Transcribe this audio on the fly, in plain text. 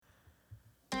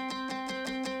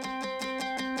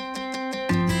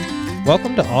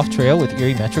welcome to Off Trail with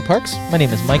Erie Metro Parks. My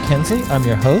name is Mike Hensley. I'm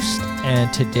your host,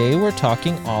 and today we're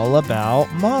talking all about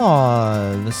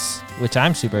moths, which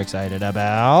I'm super excited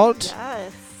about.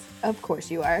 Yes. Of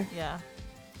course you are. Yeah.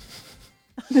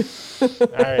 All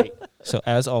right. So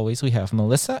as always, we have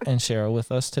Melissa and Cheryl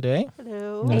with us today.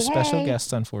 Hello. No Hey, special hey.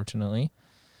 guests, unfortunately.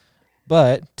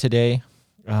 But today,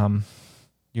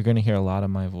 you're going to hear a lot of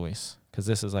my voice because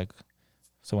this is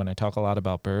so when I talk a lot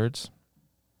about birds,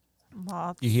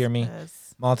 Moths. You hear me?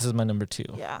 moths is my number 2.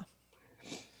 Yeah.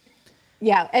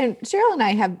 Yeah, and Cheryl and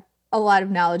I have a lot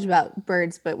of knowledge about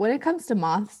birds, but when it comes to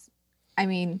moths, I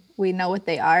mean, we know what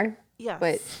they are, Yes.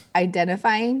 but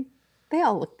identifying, they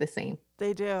all look the same.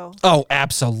 They do. Oh,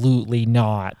 absolutely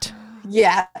not.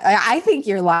 Yeah, I think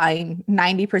you're lying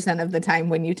 90% of the time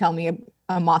when you tell me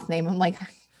a moth name. I'm like,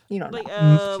 you don't Like,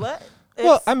 know. what?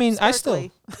 Well, It's I mean,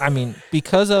 sparkly.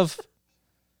 because of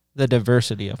the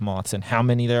diversity of moths and how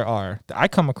many there are, I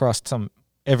come across some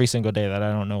every single day that I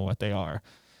don't know what they are,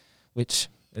 which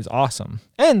is awesome.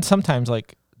 And sometimes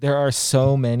there are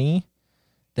so many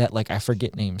that I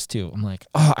forget names too. I'm like,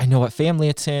 oh, I know what family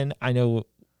it's in. I know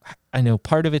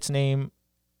part of its name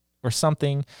or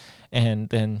something. And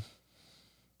then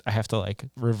I have to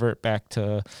revert back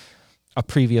to a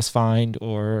previous find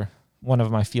or one of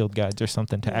my field guides or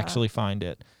something to Yeah. actually find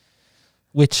it.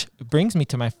 Which brings me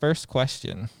to my first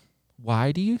question.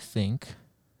 Why do you think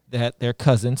that their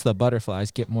cousins, the butterflies,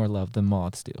 get more love than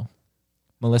moths do?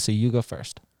 Melissa, you go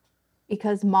first.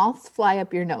 Because moths fly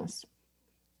up your nose.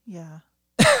 Yeah.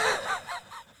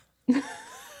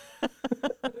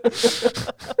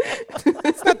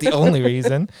 It's not the only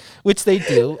reason, which they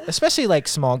do, especially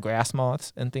small grass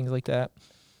moths and things like that.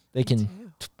 They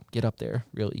can get up there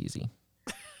real easy.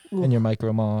 And your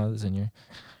micro moths and your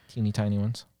teeny tiny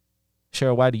ones.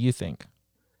 Cheryl, why do you think?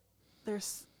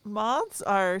 Moths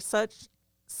are such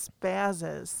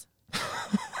spazzes.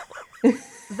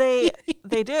 They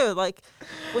do.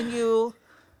 When you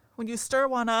stir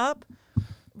one up,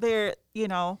 they're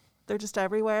just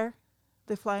everywhere.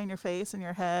 They fly in your face and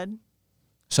your head.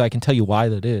 So I can tell you why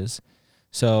that is.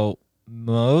 So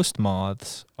most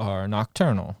moths are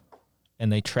nocturnal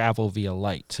and they travel via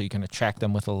light. So you can attract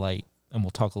them with a light. And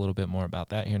we'll talk a little bit more about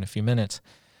that here in a few minutes.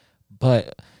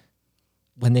 But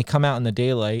when they come out in the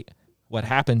daylight, what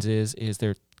happens is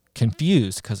they're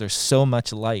confused because there's so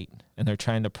much light and they're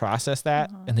trying to process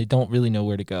that and they don't really know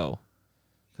where to go.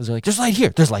 Because they're like, there's light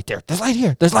here, there's light there, there's light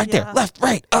here, there's light there, left,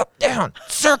 right, up, down,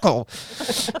 circle.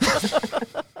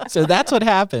 So that's what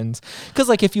happens. Because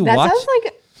if you That watch... sounds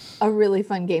like a really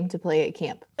fun game to play at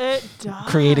camp. It does.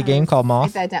 Create a game called Write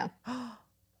Moth. that down.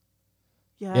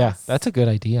 Yes. Yeah, that's a good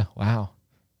idea. Wow.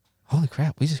 Holy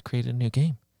crap, we just created a new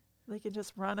game. They can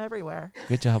just run everywhere.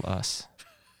 Good job, us.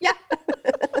 Yeah.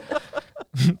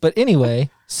 But anyway,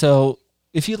 so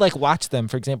if you watch them,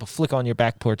 for example, flick on your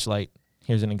back porch light.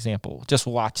 Here's an example. Just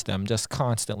watch them, just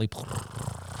constantly.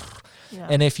 Yeah.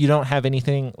 And if you don't have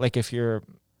anything, if you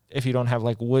don't have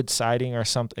wood siding or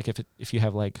something, if you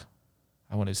have I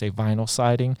want to say vinyl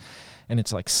siding, and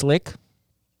it's slick,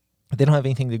 they don't have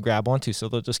anything to grab onto, so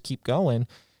they'll just keep going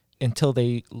until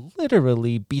they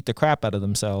literally beat the crap out of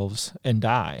themselves and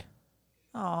die.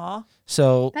 Aw.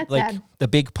 So That's sad. The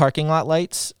big parking lot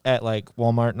lights at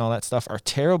Walmart and all that stuff are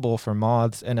terrible for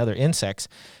moths and other insects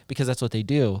because that's what they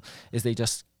do is they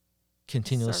just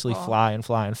continuously Circle. fly and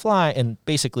fly and fly and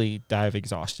basically die of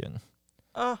exhaustion.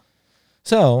 Oh,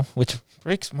 So, which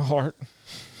breaks my heart. you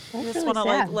That's just really want to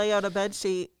sad. lay out a bed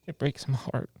sheet It breaks my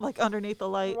heart. underneath the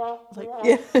light.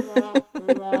 Yeah.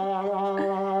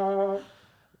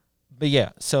 But yeah,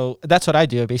 so that's what I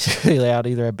do. I basically lay out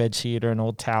either a bed sheet or an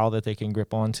old towel that they can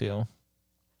grip onto,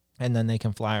 and then they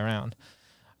can fly around.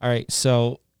 All right,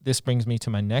 so this brings me to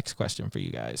my next question for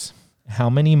you guys. How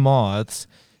many moths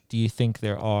do you think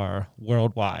there are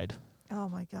worldwide? Oh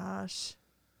my gosh.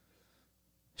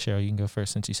 Cheryl, you can go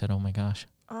first since you said, oh my gosh.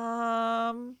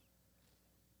 How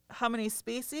many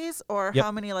species or Yep.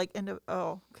 how many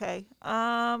okay.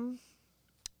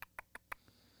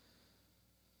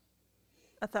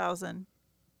 1,000.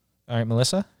 All right,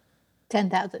 Melissa?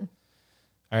 10,000.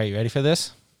 All right, you ready for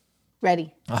this?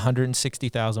 Ready.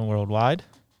 160,000 worldwide,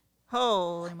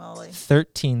 Holy moly.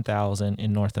 13,000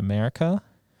 in North America,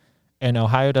 and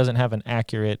Ohio doesn't have an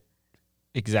accurate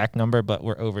exact number, but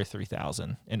we're over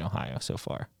 3,000 in Ohio so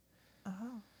far.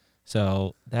 Oh.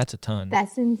 So that's a ton.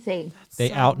 That's insane. They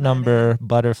So outnumber many.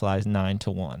 butterflies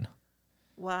 9-1,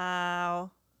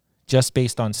 Wow. just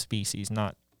based on species,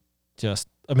 not just.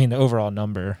 I mean, the overall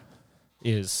number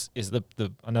is the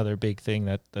another big thing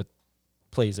that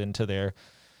plays into their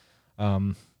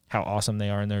how awesome they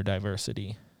are in their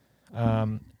diversity.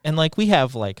 And we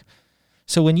have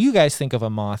So when you guys think of a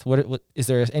moth, what is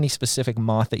there any specific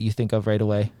moth that you think of right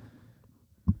away?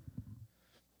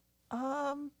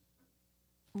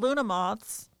 Luna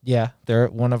moths. Yeah, they're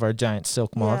one of our giant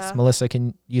silk moths. Yeah. Melissa,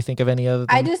 can you think of any other?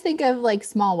 I just think of like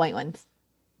small white ones.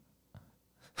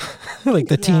 Like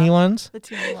the teeny Yeah. ones, The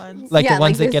teeny ones. like Yeah, the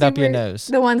ones like that the get up your super- nose.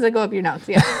 The ones that go up your nose.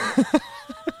 Yeah.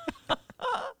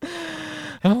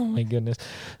 Oh my goodness.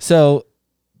 So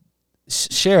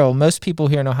Cheryl, most people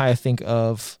here in Ohio think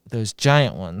of those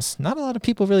giant ones. Not a lot of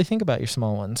people really think about your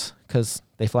small ones because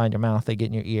they fly in your mouth, they get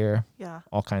in your ear, Yeah.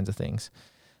 all kinds of things.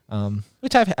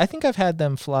 Which I think I've had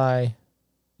them fly.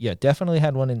 Yeah, definitely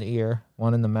had one in the ear,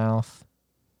 one in the mouth.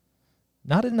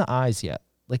 Not in the eyes yet.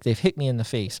 Like they've hit me in the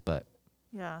face, but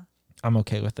Yeah. I'm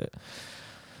okay with it.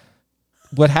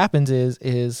 What happens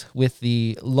is with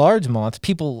the large moths,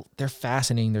 they're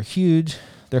fascinating. They're huge.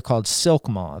 They're called silk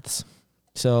moths.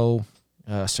 So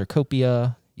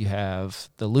Cercopia, you have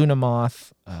the Luna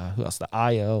moth, who else? The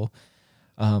Io.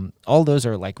 All those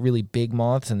are like really big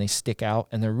moths and they stick out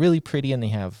and they're really pretty and they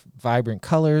have vibrant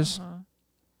colors.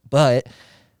 But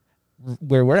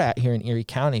where we're at here in Erie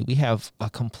County, we have a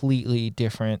completely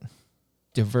different,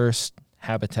 diverse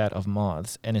habitat of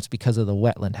moths, and it's because of the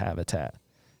wetland habitat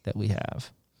that we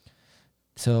have.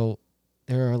 So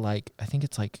there are I think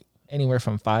it's anywhere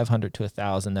from 500 to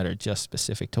 1,000 that are just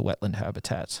specific to wetland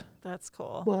habitats. That's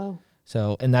cool. Whoa.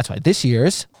 So, and that's why this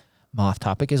year's moth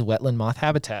topic is wetland moth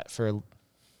habitat for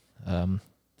the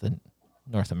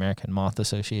North American Moth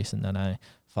Association that I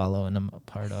follow and I'm a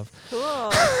part of.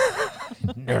 Cool.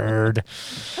 Nerd.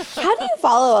 How do you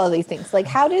follow all these things? Like,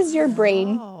 how does your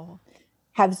brain Oh.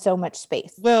 have so much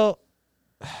space? Well,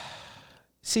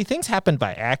 see, things happen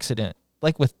by accident.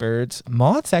 Like with birds,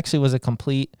 moths actually was a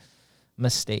complete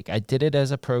mistake. I did it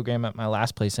as a program at my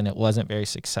last place and it wasn't very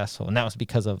successful. And that was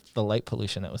because of the light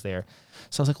pollution that was there.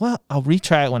 So I was like, well, I'll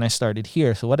retry it when I started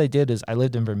here. So what I did is I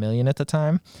lived in Vermilion at the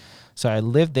time. So I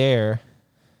lived there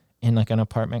in an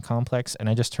apartment complex and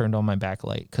I just turned on my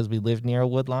backlight because we lived near a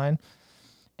wood line.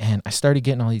 And I started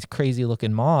getting all these crazy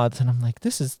looking moths and I'm like,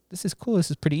 this is cool. This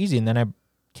is pretty easy. And then I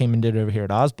came and did it over here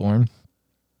at Osborne.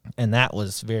 And that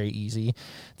was very easy.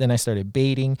 Then I started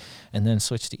baiting and then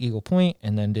switched to Eagle Point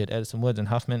and then did Edison Woods and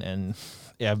Huffman. And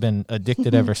yeah, I've been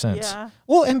addicted ever since. Yeah.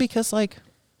 Well, and because I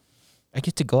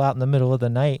get to go out in the middle of the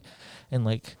night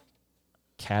and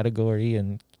category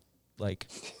and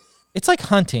it's like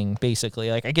hunting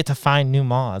basically. I get to find new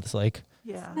moths.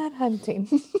 Yeah. Not hunting.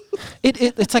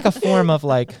 It's like a form of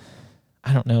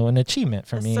I don't know, an achievement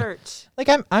for A me. search.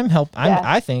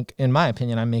 I think, in my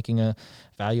opinion, I'm making a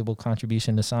valuable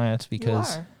contribution to science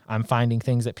because are. I'm finding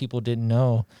things that people didn't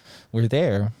know were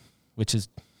there, which is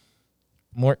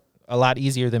a lot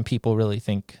easier than people really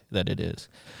think that it is.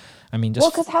 I mean,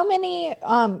 just Because how many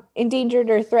endangered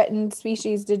or threatened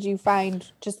species did you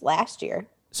find just last year?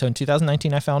 so in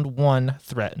 2019, I found one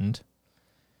threatened,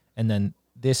 and then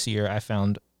this year I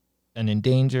found an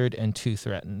endangered and 2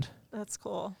 threatened. That's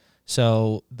cool.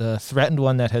 So the threatened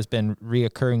one that has been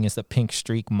reoccurring is the pink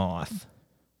streak moth,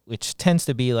 which tends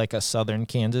to be a southern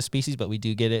Kansas species, but we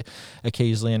do get it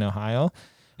occasionally in Ohio.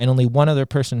 And only one other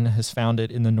person has found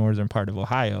it in the northern part of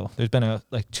Ohio. There's been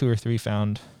 2 or 3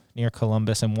 found near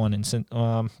Columbus and one in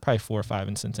probably 4 or 5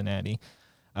 in Cincinnati.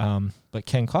 But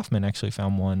Ken Kaufman actually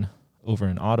found one over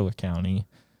in Ottawa County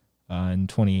in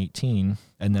 2018,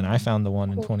 and then I found the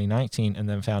one in 2019 and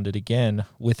then found it again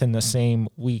within the same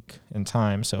week and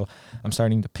time. So I'm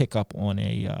starting to pick up on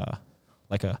an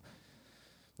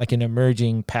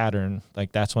emerging pattern.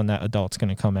 That's when that adult's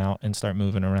going to come out and start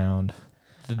moving around.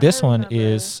 This one remember.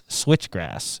 is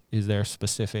switchgrass is their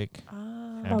specific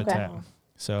habitat. Okay.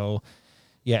 So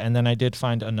yeah, and then I did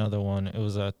find another one. It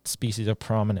was a species of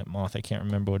prominent moth. I can't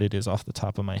remember what it is off the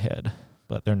top of my head,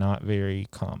 but they're not very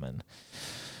common.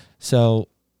 So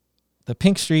the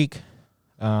pink streak,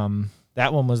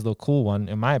 that one was the cool one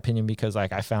in my opinion because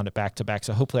I found it back to back.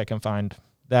 So hopefully I can find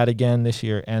that again this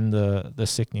year and the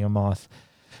Cycnia moth.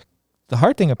 The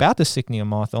hard thing about the Cycnia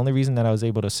moth, the only reason that I was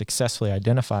able to successfully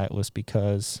identify it was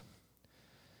because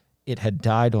it had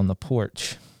died on the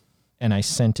porch. And I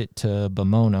sent it to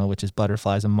Bamona, which is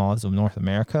Butterflies and Moths of North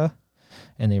America,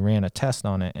 and they ran a test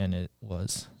on it, and it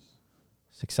was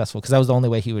successful because that was the only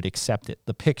way he would accept it.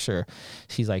 The picture,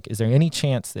 he's like, "Is there any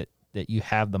chance that you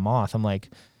have the moth?" I'm like,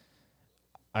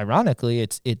 ironically,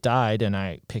 it died, and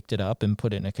I picked it up and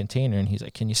put it in a container, and he's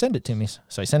like, "Can you send it to me?"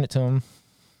 So I sent it to him,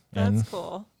 and That's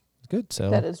cool. it's good.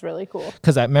 So That is really cool.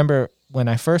 because I remember when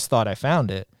I first thought I found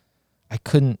it,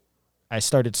 I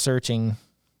started searching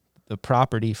the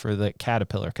property for the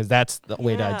caterpillar because that's the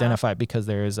way to Yeah. identify it because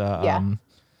there's a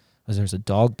there's a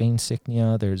dog bane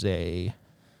cycnia, there's a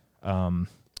oh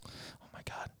my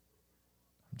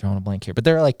drawing a blank here, but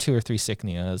there are like 2 or 3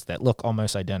 Cycnias that look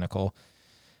almost identical,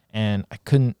 and I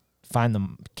couldn't find the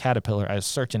caterpillar. I was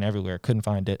searching everywhere, couldn't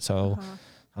find it, so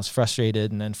I was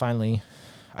frustrated, and then finally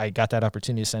I got that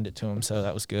opportunity to send it to him, so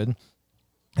that was good.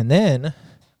 And then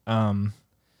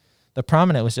the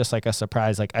prominent was just like a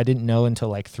surprise. Like I didn't know until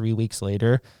like 3 weeks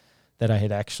later that I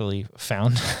had actually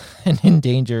found an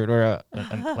endangered or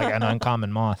like an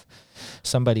uncommon moth.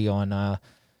 Somebody on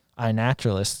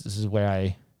iNaturalist, this is where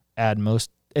I add most.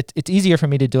 It's easier for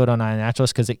me to do it on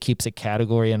iNaturalist because it keeps a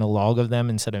category and a log of them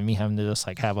instead of me having to just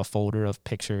like have a folder of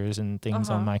pictures and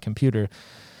things on my computer.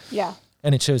 Yeah.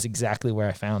 And it shows exactly where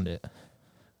I found it.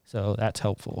 So that's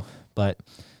helpful. But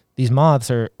these moths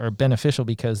are beneficial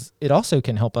because it also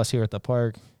can help us here at the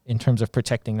park in terms of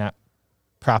protecting that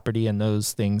property and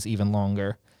those things even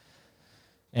longer,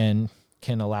 and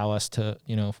can allow us to,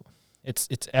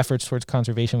 it's efforts towards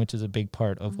conservation, which is a big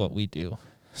part of what we do.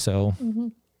 So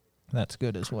that's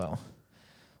good as well.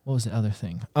 What was the other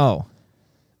thing?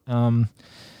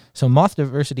 So moth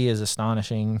diversity is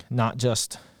astonishing, not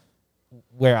just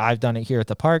where I've done it here at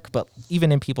the park, but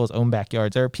even in people's own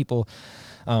backyards. There are people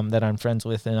that I'm friends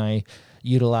with and I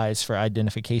utilize for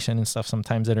identification and stuff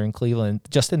sometimes that are in Cleveland,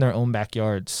 just in their own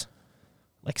backyards,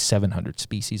 like 700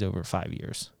 species over 5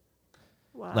 years.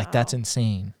 Wow. Like that's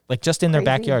insane. Like just in their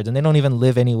Crazy. backyards, and they don't even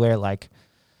live anywhere like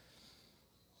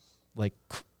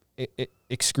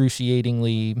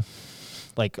excruciatingly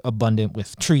like abundant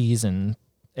with trees and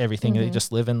everything. They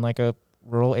just live in like a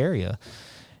rural area,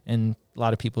 and a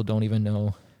lot of people don't even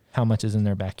know how much is in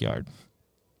their backyard.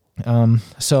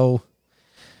 So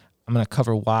I'm going to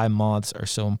cover why moths are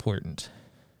so important.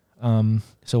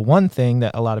 So one thing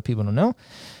that a lot of people don't know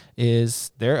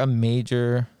is they're a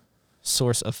major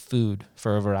source of food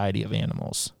for a variety of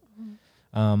animals.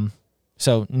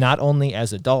 So not only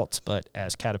as adults, but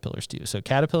as caterpillars too. So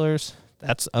caterpillars,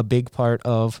 that's a big part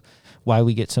of why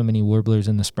we get so many warblers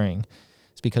in the spring.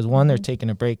 It's because one, they're taking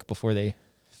a break before they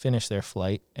finish their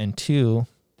flight, and two,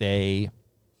 they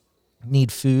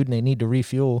need food and they need to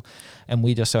refuel. And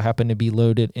we just so happen to be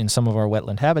loaded in some of our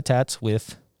wetland habitats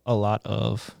with a lot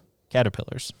of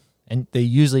caterpillars. And they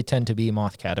usually tend to be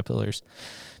moth caterpillars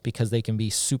because they can be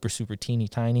super, super teeny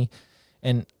tiny.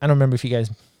 And I don't remember if you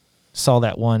guys saw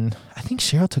that one. I think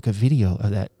Cheryl took a video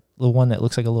of that little one that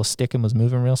looks like a little stick and was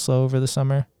moving real slow over the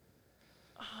summer.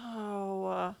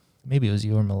 Oh, Maybe it was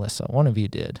you or Melissa. One of you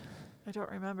did. I don't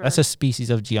remember. That's a species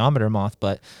of geometer moth,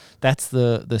 but that's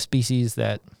the species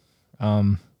that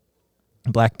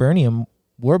Blackburnium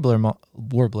warbler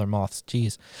moths.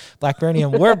 Geez,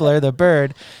 Blackburnium warbler, the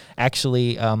bird,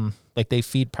 actually like they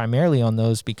feed primarily on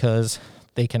those because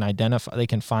they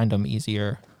can find them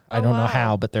easier. I don't know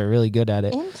how, but they're really good at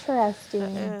it.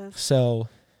 Interesting. So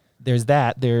there's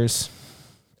that. There's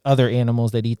other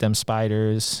animals that eat them,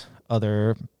 spiders,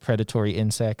 other predatory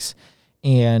insects,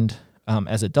 and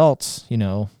as adults,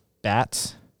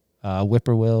 bats,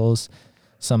 whippoorwills,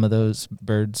 some of those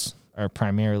birds are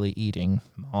primarily eating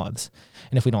moths.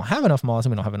 And if we don't have enough moths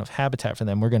and we don't have enough habitat for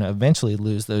them, we're going to eventually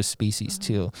lose those species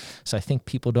too. So I think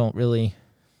people don't really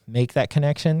make that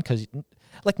connection because,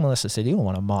 like Melissa said, you don't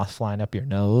want a moth flying up your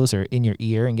nose or in your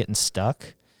ear and getting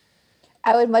stuck.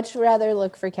 I would much rather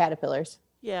look for caterpillars.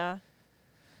 Yeah.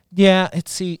 Yeah,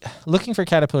 looking for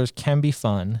caterpillars can be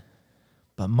fun,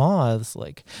 but moths,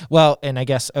 and I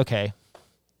guess, okay,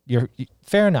 you're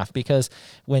fair enough, because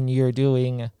when you're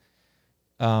doing,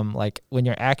 when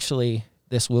you're actually,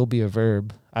 this will be a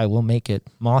verb, I will make it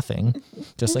mothing,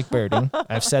 just like birding.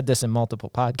 I've said this in multiple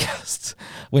podcasts.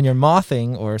 When you're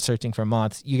mothing or searching for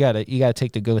moths, you gotta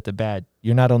take the good with the bad.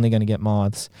 You're not only gonna get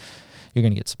moths, you're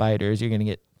gonna get spiders, you're gonna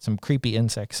get some creepy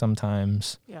insects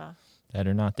sometimes. Yeah. That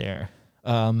are not there.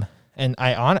 And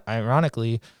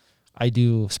ironically, I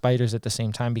do spiders at the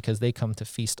same time because they come to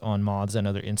feast on moths and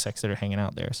other insects that are hanging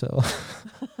out there. So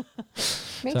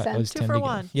Makes sense. 2 for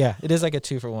 1. Yeah, it is like a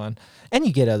 2 for 1. And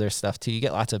you get other stuff too. You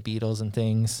get lots of beetles and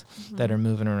things that are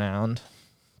moving around.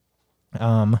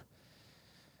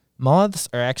 Moths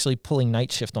are actually pulling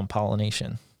night shift on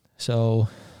pollination. So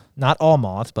not all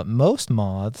moths, but most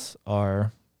moths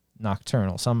are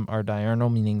nocturnal. Some are diurnal,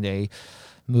 meaning they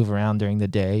move around during the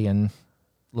day and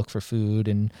look for food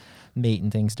and mate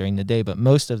and things during the day, but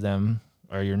most of them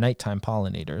are your nighttime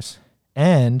pollinators,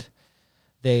 and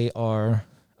they are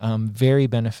very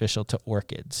beneficial to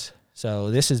orchids.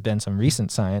 So this has been some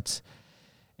recent science,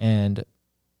 and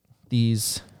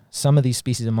some of these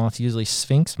species of moths, usually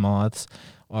sphinx moths,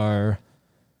 are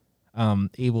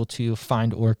able to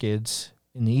find orchids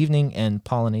in the evening and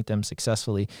pollinate them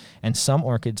successfully, and some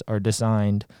orchids are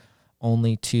designed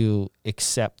only to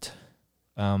accept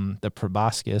the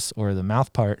proboscis or the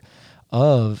mouth part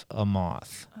of a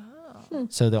moth. Oh.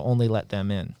 So they'll only let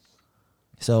them in.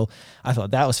 So I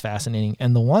thought that was fascinating.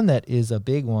 And the one that is a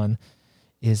big one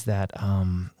is that, oh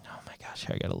my gosh,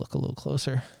 I got to look a little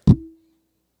closer.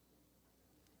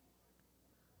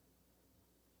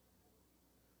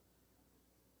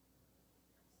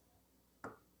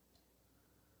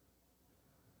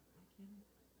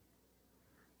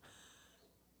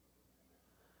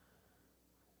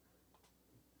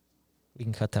 We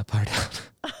can cut that part out.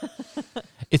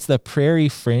 It's the prairie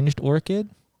fringed orchid,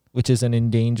 which is an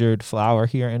endangered flower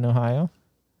here in Ohio.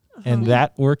 And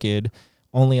that orchid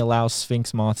only allows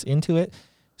sphinx moths into it.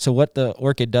 So what the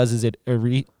orchid does is it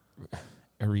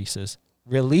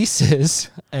releases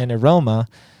an aroma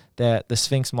that the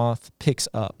sphinx moth picks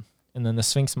up. And then the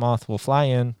sphinx moth will fly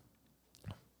in,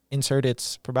 insert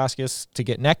its proboscis to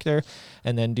get nectar,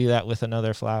 and then do that with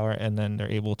another flower, and then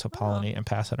they're able to pollinate and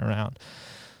pass it around.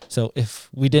 So if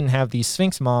we didn't have these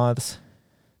sphinx moths,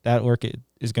 that orchid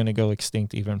is going to go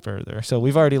extinct even further. So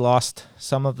we've already lost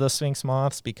some of the sphinx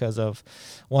moths because of,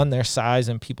 one, their size,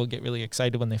 and people get really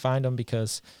excited when they find them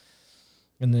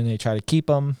and then they try to keep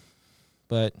them.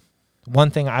 But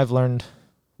one thing I've learned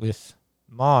with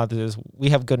moths is we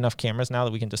have good enough cameras now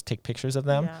that we can just take pictures of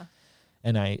them. Yeah.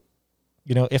 And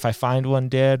if I find one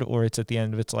dead or it's at the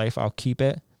end of its life, I'll keep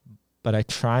it. But I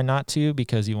try not to,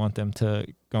 because you want them to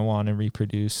go on and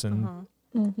reproduce. And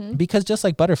because just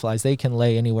like butterflies, they can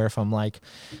lay anywhere from like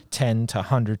 10 to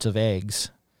hundreds of eggs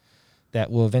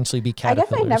that will eventually be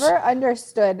caterpillars. I guess I never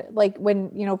understood, like, when,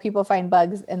 people find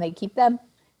bugs and they keep them.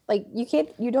 Like,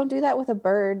 you don't do that with a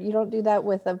bird. You don't do that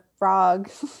with a frog.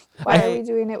 Why are we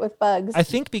doing it with bugs? I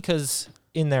think because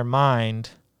in their mind,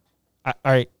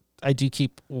 I do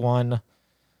keep one.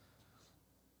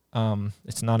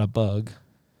 It's not a bug.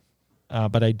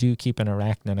 But I do keep an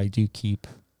arachnid. I do keep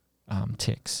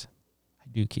ticks. I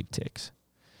do keep ticks.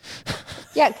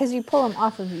 Yeah, because you pull them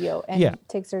off of you, and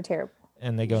ticks are terrible.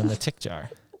 And they go in the tick jar.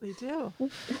 They do.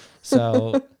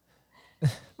 So.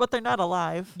 But they're not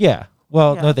alive. Yeah.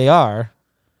 Well, no, they are.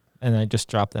 And I just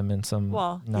drop them in some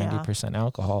 90% yeah.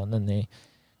 alcohol, and then they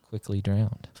quickly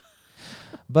drowned.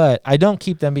 But I don't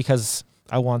keep them because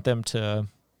I want them to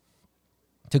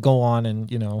go on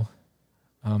and,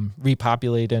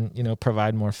 repopulate and,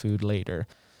 provide more food later.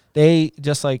 They,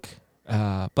 just like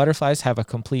butterflies, have a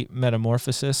complete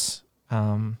metamorphosis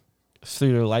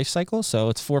through their life cycle. So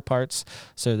it's 4 parts.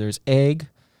 So there's egg,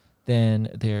 then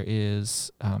there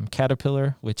is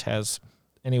caterpillar, which has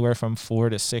anywhere from 4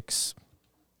 to 6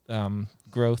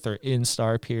 growth or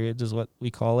instar periods is what we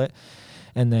call it.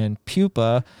 And then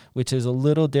pupa, which is a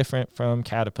little different from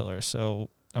caterpillars. So,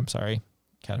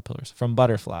 caterpillars, from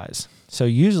butterflies. So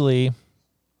usually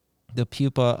the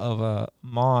pupa of a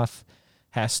moth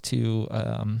has to,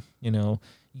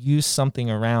 use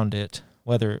something around it,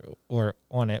 whether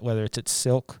it's its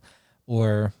silk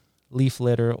or leaf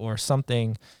litter or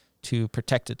something to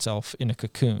protect itself in a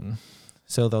cocoon.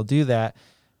 So they'll do that,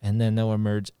 and then they'll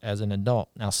emerge as an adult.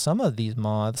 Now, some of these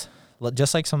moths,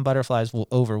 just like some butterflies, will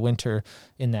overwinter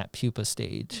in that pupa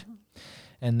stage.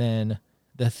 And then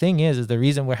the thing is the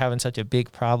reason we're having such a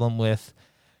big problem with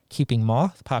keeping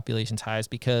moth populations high is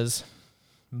because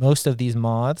most of these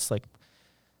moths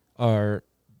are,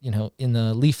 in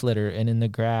the leaf litter and in the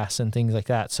grass and things like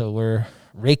that. So we're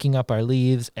raking up our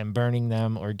leaves and burning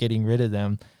them or getting rid of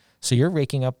them. So you're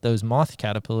raking up those moth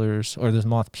caterpillars or those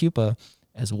moth pupa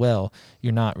as well.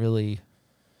 You're not really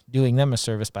doing them a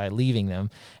service by leaving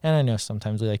them. And I know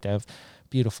sometimes we like to have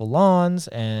beautiful lawns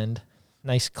and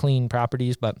nice clean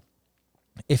properties, but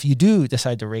if you do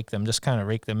decide to rake them, just kind of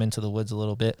rake them into the woods a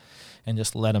little bit and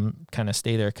just let them kind of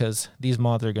stay there, because these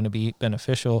moths are going to be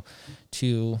beneficial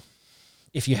to,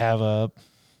 if you have a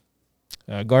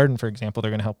garden, for example,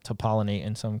 they're going to help to pollinate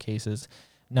in some cases,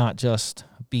 not just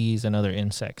bees and other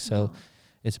insects. So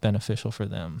it's beneficial for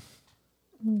them.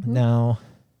 Now,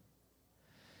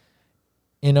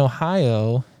 in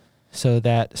Ohio, so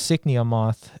that Cycnia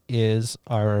moth is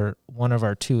one of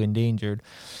our 2 endangered.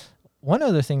 One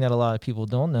other thing that a lot of people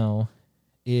don't know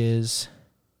is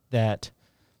that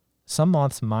some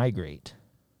moths migrate.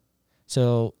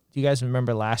 So do you guys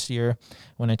remember last year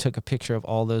when I took a picture of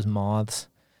all those moths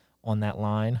on that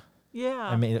line?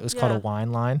 Yeah. It was called a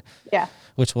wine line. Yeah.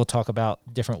 Which we'll talk about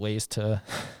different ways to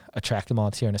attract the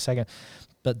moths here in a second.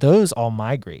 But those all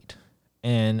migrate.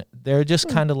 And they're just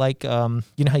kind of like, how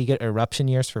you get eruption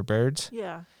years for birds?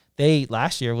 Yeah.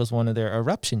 Last year was one of their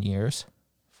eruption years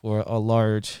for a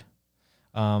large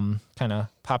kind of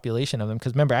population of them.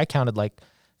 Because remember, I counted I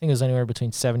think it was anywhere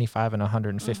between 75 and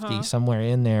 150, somewhere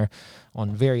in there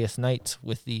on various nights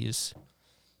with these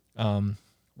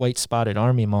white spotted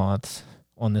army moths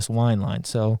on this wine line.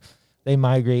 So they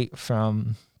migrate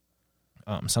from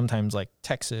sometimes like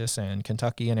Texas and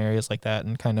Kentucky and areas like that,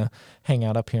 and kind of hang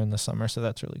out up here in the summer. So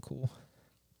that's really cool.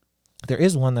 There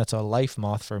is one that's a life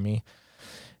moth for me,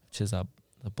 which is the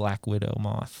black widow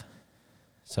moth.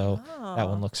 So that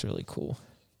one looks really cool.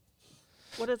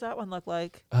 What does that one look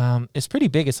like? It's pretty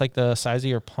big. It's like the size of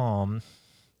your palm,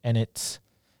 and it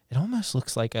almost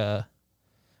looks like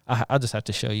I'll just have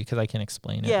to show you because I can't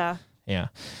explain it. Yeah.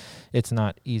 It's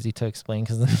not easy to explain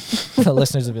because the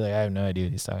listeners will be like, I have no idea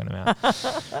what he's talking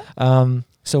about.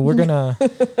 So we're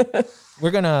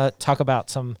gonna talk about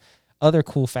some other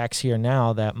cool facts here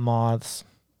now that moths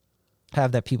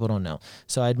have that people don't know.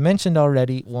 So I'd mentioned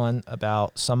already one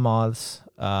about some moths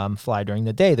fly during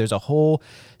the day. There's a whole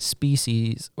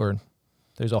species, or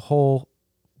there's a whole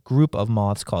group of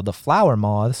moths called the flower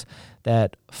moths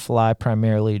that fly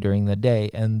primarily during the day,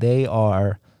 and they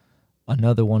are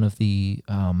another one of the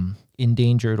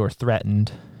endangered or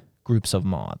threatened groups of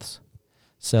moths.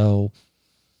 So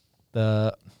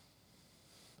the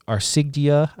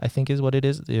Arcigdia, I think is what it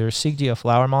is. The Arcigdia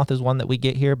flower moth is one that we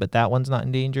get here, but that one's not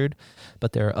endangered.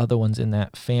 But there are other ones in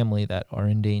that family that are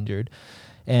endangered.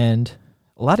 And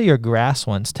a lot of your grass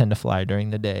ones tend to fly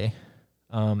during the day,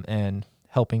 and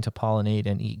helping to pollinate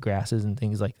and eat grasses and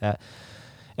things like that,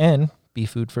 and be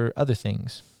food for other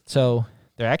things. So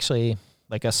they're actually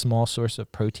like a small source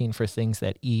of protein for things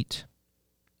that eat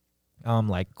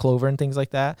like clover and things like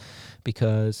that,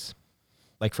 because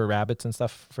like for rabbits and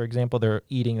stuff, for example, they're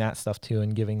eating that stuff too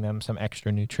and giving them some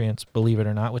extra nutrients, believe it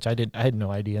or not, which I had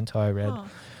no idea until I read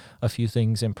a few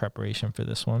things in preparation for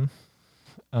this one.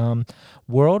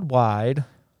 Worldwide,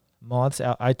 moths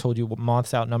out, I told you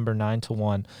moths outnumber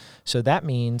 9-1. So that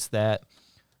means that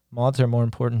moths are more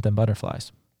important than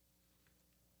butterflies.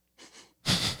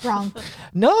 Wrong.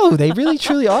 No, they really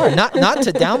truly are. Not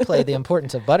to downplay the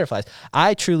importance of butterflies.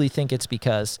 I truly think it's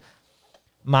because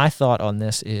my thought on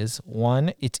this is,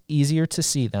 one, it's easier to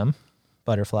see them,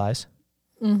 butterflies.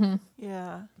 Mm-hmm.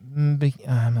 Yeah. I'm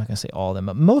not going to say all of them,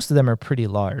 but most of them are pretty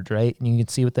large, right? And you can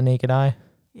see with the naked eye,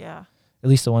 Yeah. at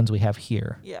least the ones we have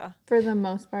here. Yeah. For the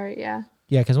most part, yeah.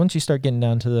 Yeah, because once you start getting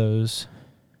down to those,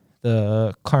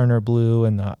 the Carner blue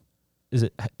and the,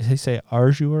 they say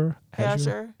azure?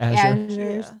 Azure.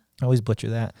 Azures. Yeah. I always butcher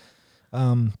that.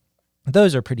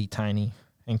 Those are pretty tiny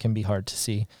and can be hard to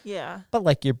see. Yeah. But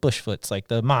like your bushfoots, like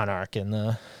the monarch and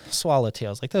the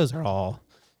swallowtails, like those are all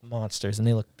monsters, and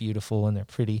they look beautiful and they're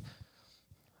pretty.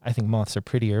 I think moths are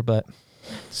prettier, but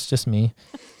it's just me.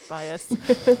 Bias.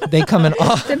 They come in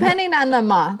all. Depending on the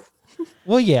moth.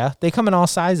 Well, yeah, they come in all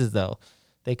sizes though.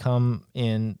 They come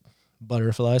in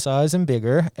butterfly size and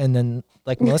bigger, and then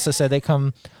like Melissa said, they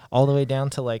come all the way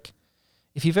down to like,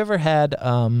 if you've ever had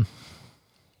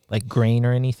like grain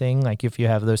or anything, like if you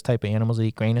have those type of animals that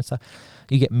eat grain and stuff,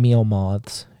 you get meal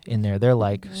moths in there. They're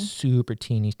like super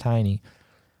teeny tiny.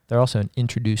 They're also an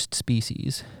introduced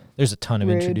species. There's a ton of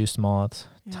Rude. introduced moths.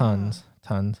 Yeah.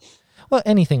 Tons. Well,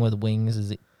 anything with wings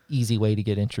is an easy way to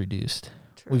get introduced.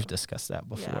 True. We've discussed that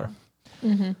before.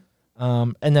 Mm-hmm.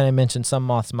 And then I mentioned some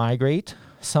moths migrate,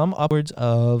 some upwards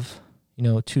of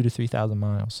 2,000 to 3,000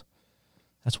 miles.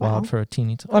 That's wild Wow. for a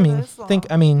teeny. Oh, that is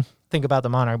long. Think about the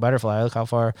monarch butterfly. Look how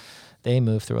far they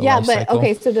move through a Yeah, life but cycle.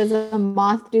 okay, so does a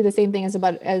moth do the same thing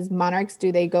as monarchs?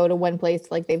 Do they go to one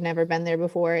place like they've never been there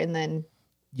before and then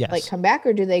Yes. like come back,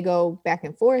 or do they go back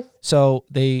and forth? So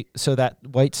that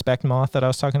white speck moth that I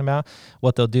was talking about,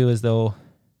 what they'll do is they'll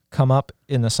come up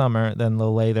in the summer, then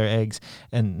they'll lay their eggs,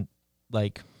 and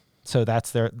so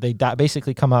that's they die,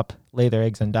 basically come up, lay their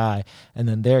eggs and die, and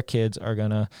then their kids are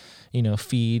gonna,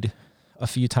 feed a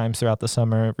few times throughout the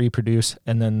summer, reproduce,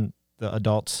 and then the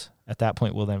adults at that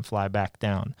point will then fly back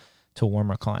down to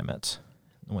warmer climates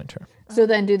in the winter. So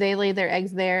then do they lay their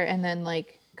eggs there and then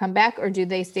like come back, or do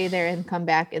they stay there and come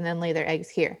back and then lay their eggs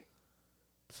here?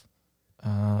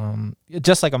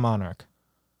 Just like a monarch,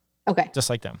 Okay. just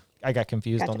like them. I got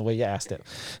confused Gotcha. on the way you asked it.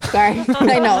 Sorry.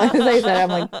 I know. As I said, I'm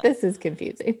like, this is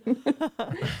confusing.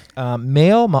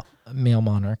 Male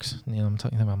monarchs. I'm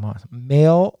talking about moths.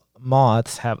 Male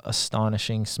moths have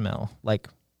astonishing smell, like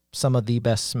some of the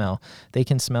best smell. They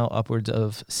can smell upwards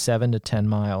of 7 to 10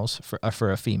 miles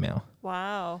for a female.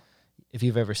 Wow. If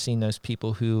you've ever seen those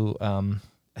people who,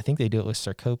 I think they do it with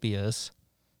Cercopias,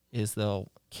 is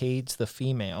they'll cage the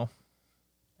female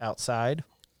outside.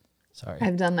 Sorry.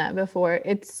 I've done that before.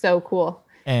 It's so cool.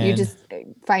 And You just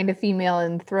find a female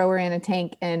and throw her in a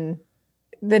tank, and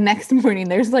the next morning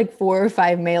there's like 4 or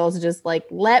 5 males just like,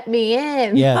 let me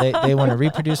in. yeah, they want to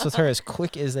reproduce with her as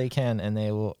quick as they can, and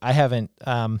they will. I haven't,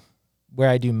 where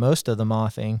I do most of the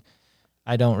mothing,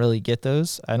 I don't really get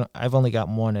those. I've only got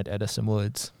one at Edison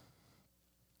Woods,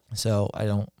 so I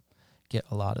don't. get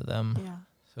a lot of them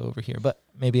Yeah. over here, but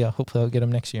maybe hopefully I'll get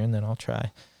them next year, and then I'll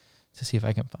try to see if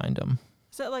I can find them.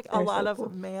 Is it like a They're lot so of cool.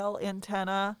 male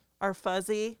antenna are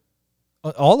fuzzy?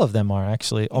 All of them are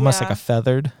actually almost like Yeah. a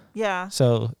feathered. Yeah.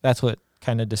 So that's what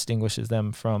kind of distinguishes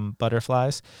them from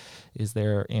butterflies, is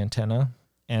their antenna,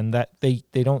 and that they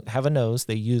don't have a nose.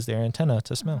 They use their antenna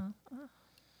to smell. Mhm.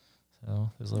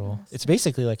 So there's a little. It's Interesting.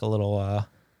 basically like a little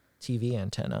TV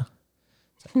antenna.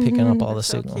 It's like picking up all They're the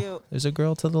so signal. cute. There's a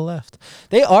girl to the left.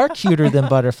 They are cuter than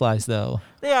butterflies, though.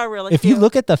 They are really If cute. you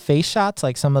look at the face shots,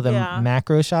 like some of the Yeah.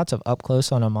 macro shots of up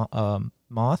close on a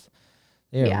moth,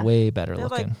 they are Yeah. way better they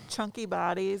have looking. like chunky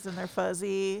bodies and they're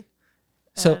fuzzy.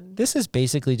 So and- this has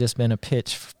basically just been a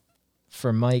pitch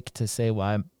for Mike to say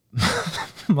why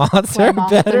moths Why are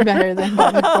moths better. are better than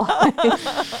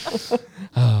butterflies.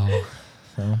 Oh,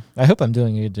 so I hope I'm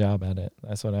doing a good job at it.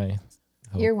 That's what I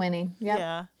hope. You're winning. Yep.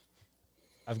 Yeah.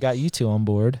 I've got you two on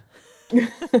board.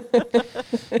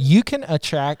 You can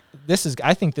attract.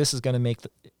 I think this is going to make.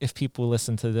 If people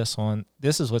listen to this one,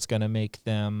 this is what's going to make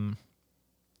them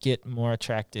get more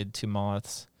attracted to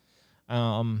moths.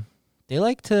 They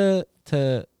like to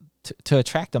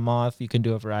attract a moth. You can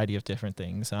do a variety of different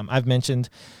things. I've mentioned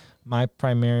my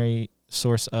primary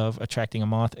source of attracting a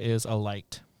moth is a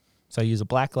light. So I use a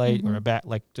black light or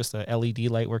just a LED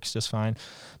light works just fine,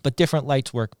 but different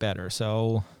lights work better.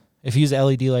 So if you use a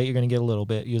LED light, you're going to get a little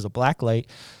bit. Use a black light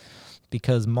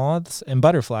because moths and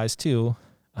butterflies too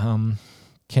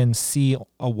can see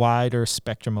a wider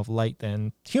spectrum of light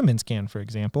than humans can, for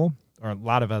example, or a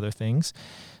lot of other things.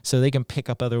 So they can pick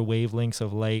up other wavelengths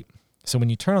of light. So when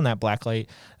you turn on that black light,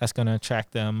 that's going to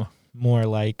attract them more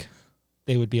like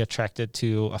they would be attracted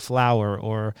to a flower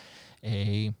or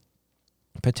a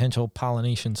potential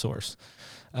pollination source.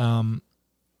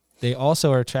 They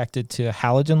also are attracted to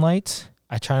halogen lights.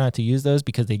 I try not to use those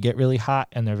because they get really hot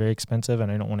and they're very expensive, and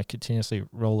I don't want to continuously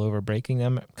roll over breaking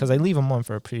them because I leave them on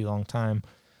for a pretty long time.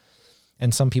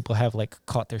 And some people have like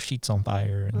caught their sheets on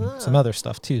fire and some other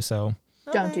stuff too. So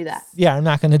Don't do that. yeah, I'm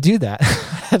not going to do that.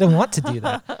 I don't want to do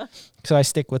that. So I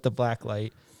stick with the black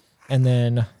light, and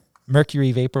then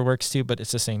mercury vapor works too, but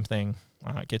it's the same thing.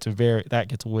 It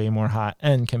gets way more hot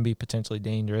and can be potentially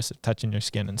dangerous if touching your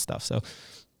skin and stuff. So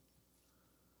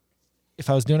if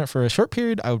I was doing it for a short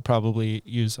period, I would probably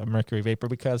use a mercury vapor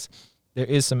because there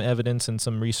is some evidence and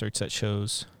some research that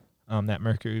shows that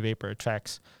mercury vapor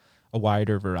attracts a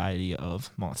wider variety of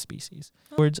moth species.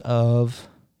 Upwards of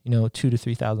 2,000 to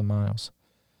 3,000 miles.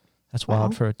 That's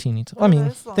wild Wow. for a teeny. Oh, that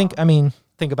is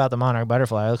Think about the monarch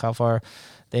butterfly. Look how far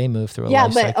they move through a Yeah,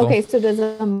 life but cycle. okay, so does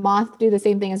a moth do the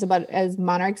same thing as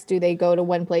monarchs? Do they go to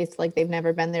one place like they've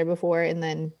never been there before and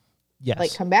then Yes.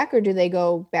 like come back, or do they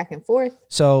go back and forth?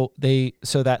 So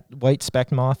that white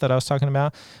speck moth that I was talking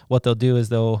about, what they'll do is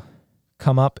they'll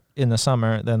come up in the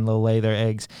summer, then they'll lay their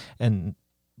eggs, and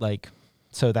they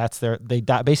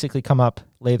basically come up,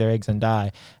 lay their eggs and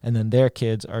die, and then their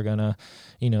kids are gonna,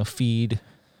 feed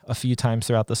a few times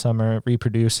throughout the summer,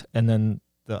 reproduce, and then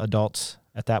the adults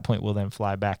at that point will then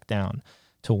fly back down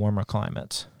to warmer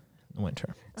climates in the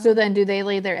winter. So then do they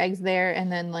lay their eggs there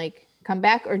and then like come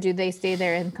back, or do they stay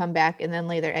there and come back and then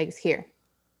lay their eggs here?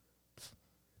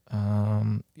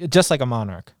 Just like a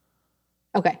monarch,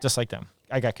 Okay. just like them.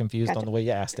 I got confused Gotcha. on the way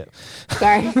you asked it.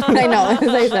 Sorry. I know. As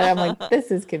I said, I'm like,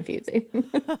 this is confusing.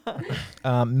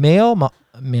 Male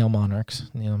monarchs.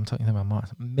 I'm talking about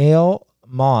moths. Male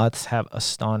moths have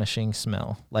astonishing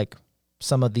smell, like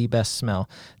some of the best smell.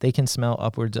 They can smell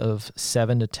upwards of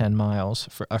 7 to 10 miles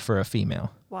for a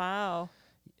female. Wow.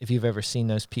 If you've ever seen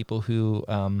those people who,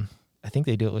 I think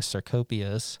they do it with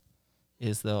Sarcopias,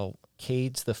 is they'll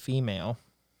cage the female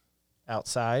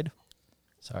outside.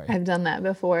 Sorry. I've done that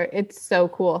before. It's so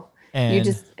cool. And You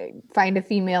just find a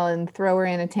female and throw her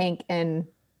in a tank, and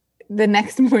the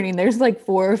next morning there's like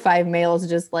 4 or 5 males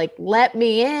just like, let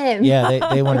me in. yeah,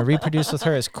 they want to reproduce with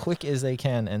her as quick as they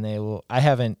can, and they will. I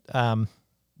haven't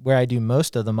where I do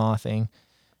most of the mothing,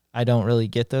 I don't really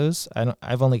get those.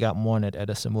 I've only got one at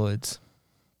Edison Woods,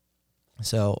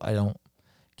 so I don't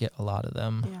get a lot of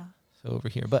them Yeah. over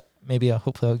here. But maybe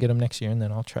hopefully I'll get them next year, and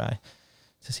then I'll try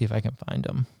to see if I can find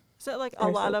them. Is it like a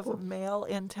They're lot so of cool. male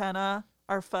antenna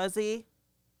are fuzzy?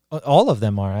 All of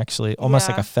them are actually almost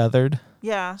like Yeah. a feathered.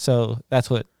 Yeah. So that's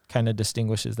what kind of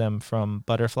distinguishes them from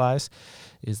butterflies,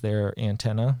 is their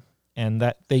antenna, and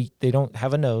that they don't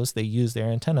have a nose. They use their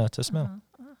antenna to smell.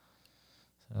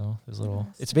 So there's a little.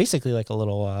 It's basically like a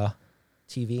little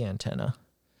TV antenna.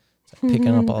 It's like picking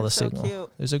up all They're the so signal. cute.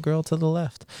 There's a girl to the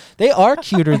left. They are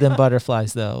cuter than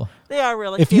butterflies, though. They are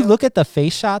really If cute. you look at the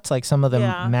face shots, like some of the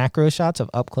Yeah. macro shots of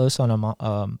up close on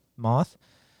a moth,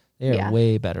 They are Yeah.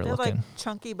 way better They have looking. like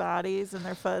chunky bodies and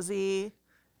they're fuzzy.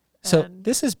 So and-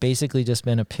 this has basically just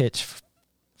been a pitch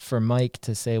for Mike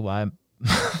to say why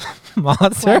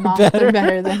moths Why are moths better. are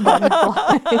better than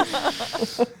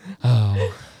butterflies.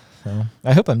 Oh, so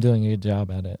I hope I'm doing a good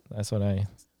job at it. That's what I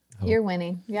hope. You're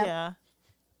winning. Yep. Yeah.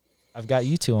 I've got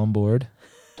you two on board.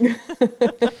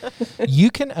 You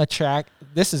can attract.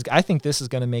 I think this is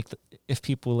going to make. If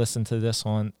people listen to this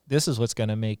one, this is what's going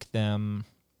to make them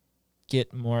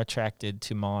get more attracted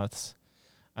to moths.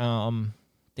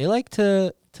 They like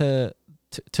to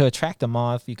attract a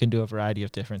moth. You can do a variety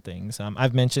of different things.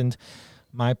 I've mentioned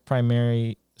my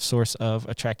primary source of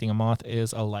attracting a moth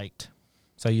is a light.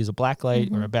 So I use a black light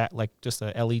or just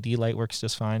a LED light works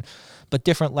just fine, but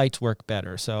different lights work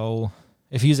better. So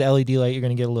if you use a LED light, you're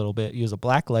going to get a little bit. Use a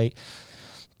black light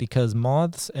because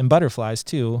moths and butterflies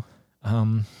too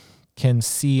can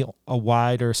see a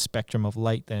wider spectrum of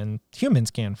light than humans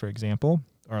can, for example,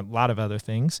 or a lot of other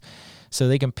things. So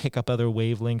they can pick up other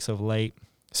wavelengths of light.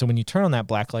 So when you turn on that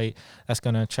black light, that's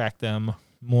going to attract them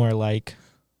more like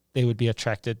they would be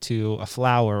attracted to a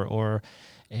flower or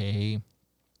a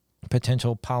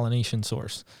potential pollination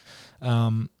source.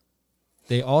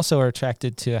 They also are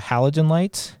attracted to halogen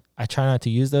lights. I try not to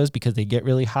use those because they get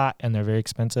really hot and they're very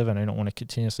expensive, and I don't want to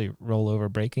continuously roll over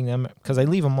breaking them because I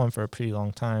leave them on for a pretty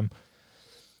long time.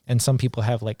 And some people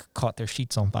have like caught their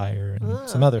sheets on fire and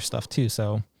some other stuff too.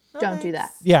 So Don't do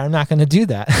that. yeah, I'm not going to do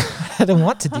that. I don't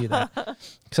want to do that.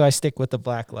 So I stick with the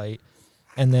black light.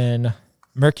 And then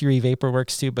mercury vapor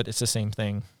works too, but it's the same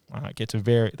thing. It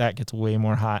gets way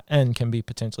more hot and can be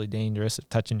potentially dangerous if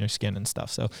touching your skin and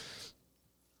stuff. So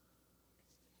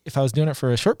if I was doing it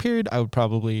for a short period, I would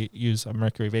probably use a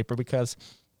mercury vapor because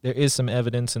there is some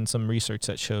evidence and some research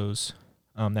that shows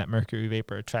that mercury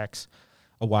vapor attracts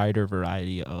a wider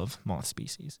variety of moth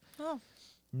species. Oh.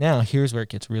 Now, here's where it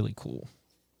gets really cool.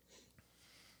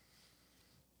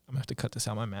 I'm going to have to cut this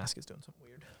out. My mask is doing something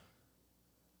weird.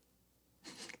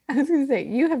 I was going to say,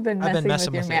 you have been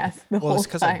messing with your mask the Well, whole it's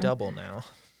because I time. double now.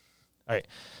 All right.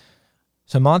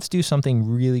 So moths do something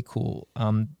really cool.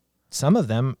 Some of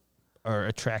them are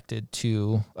attracted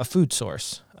to a food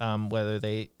source, whether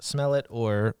they smell it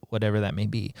or whatever that may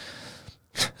be.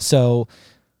 So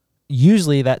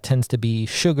usually that tends to be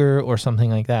sugar or something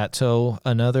like that. So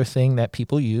another thing that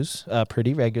people use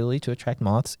pretty regularly to attract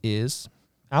moths is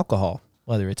alcohol,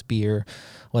 whether it's beer,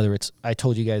 whether it's, I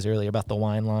told you guys earlier about the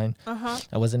wine line.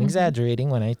 I wasn't exaggerating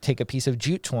when I take a piece of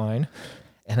jute twine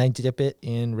and I dip it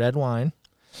in red wine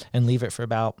and leave it for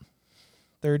about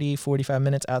 30, 45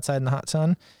 minutes outside in the hot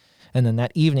sun. And then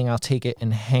that evening I'll take it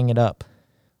and hang it up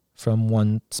from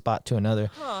one spot to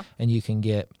another. And you can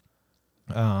get,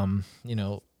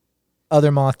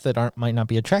 other moths that might not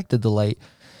be attracted to light.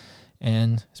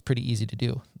 And it's pretty easy to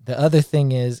do. The other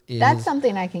thing is That's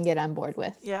something I can get on board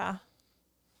with. Yeah.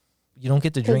 you don't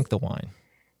get to drink the wine.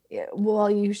 Yeah, well,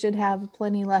 you should have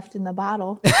plenty left in the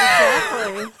bottle.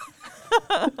 Exactly.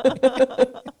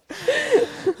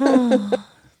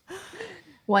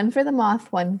 One for the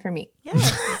moth, one for me.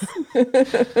 Yes.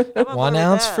 1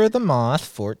 ounce for the moth,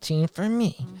 14 for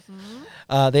me.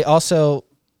 They also,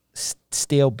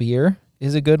 stale beer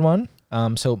is a good one.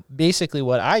 So basically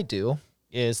what I do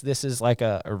is, this is like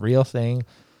a real thing.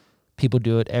 People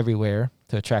do it everywhere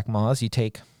to attract moths. You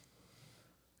take,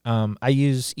 I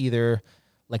use either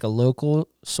like a local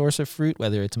source of fruit,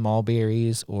 whether it's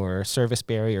mulberries or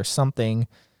serviceberry or something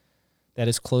that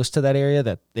is close to that area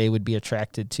that they would be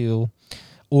attracted to.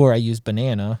 Or I use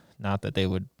banana, not that they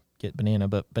would get banana,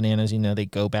 but bananas, they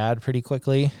go bad pretty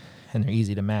quickly and they're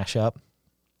easy to mash up.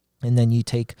 And then you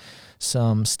take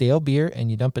some stale beer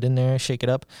and you dump it in there, shake it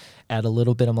up, add a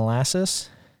little bit of molasses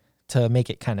to make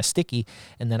it kind of sticky.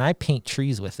 And then I paint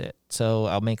trees with it. So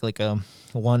I'll make like a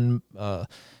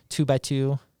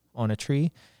 2x2 on a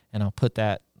tree, and I'll put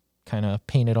that kind of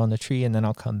painted on the tree, and then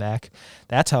I'll come back.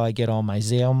 That's how I get all my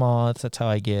Zale moths. That's how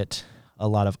I get a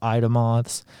lot of Ida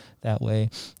moths that way,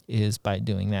 is by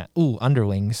doing that. Ooh,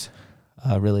 underwings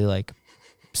really like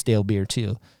stale beer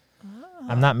too.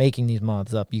 I'm not making these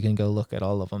moths up. You can go look at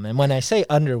all of them. And when I say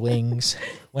underwings,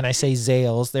 when I say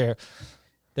Zales, there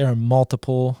are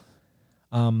multiple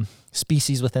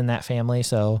species within that family,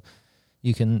 so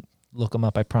you can look them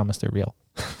up. I promise they're real.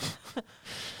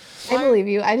 I believe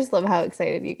you. I just love how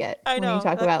excited you get I when know. you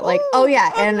talk about like, oh yeah,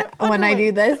 and when I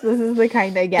do this is the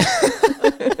kind I get.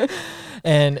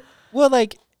 And well,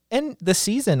 like, and the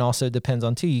season also depends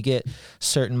on too. You get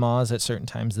certain moths at certain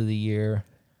times of the year.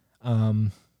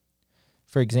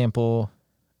 For example,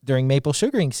 during maple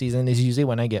sugaring season is usually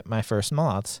when I get my first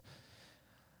moths.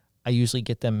 I usually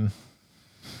get them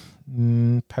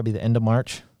probably the end of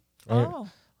March. Oh.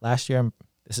 Last year,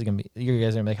 this is gonna be, you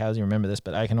guys are gonna be like, how do you remember this?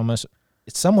 But I can almost,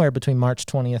 it's somewhere between March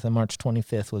 20th and March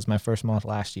 25th was my first moth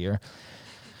last year.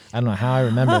 I don't know how I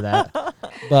remember that,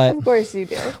 but Of course you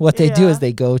do. what they do Yeah. is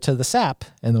they go to the sap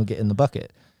and they'll get in the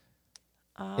bucket.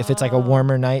 If it's like a Oh,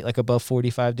 warmer night, like above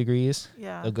 45 degrees,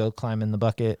 yeah. they'll go climb in the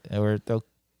bucket, or they'll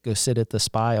go sit at the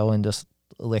spile and just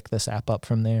lick the sap up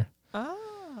from there.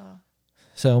 Oh.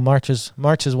 So March is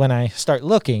when I start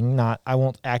looking. I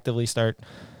won't actively start,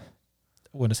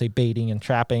 I want to say, baiting and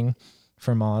trapping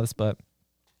for moths, but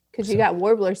Because you got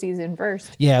warbler season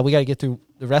first. yeah, we got to get through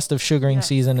the rest of sugaring Yeah.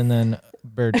 season and then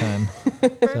bird time.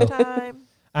 Bird time.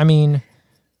 I mean,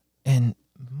 and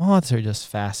moths are just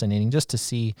fascinating just to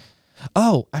see.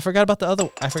 Oh, I forgot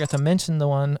to mention the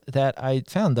one that I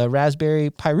found, the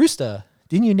raspberry pyrusta.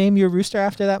 Didn't you name your rooster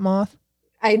after that moth?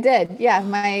 I did. Yeah,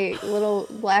 my little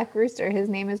black rooster, his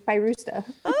name is Pyrusta.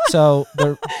 So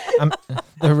the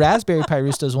raspberry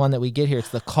pyrusta is one that we get here. It's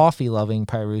the coffee loving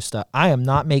pyrusta. I am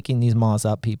not making these moths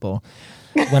up, people.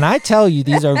 When I tell you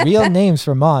these are real names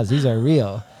for moths, these are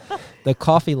real. The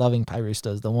coffee loving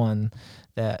pyrusta is the one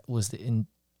that was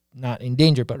not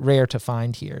endangered, but rare to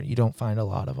find here. You don't find a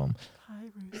lot of them.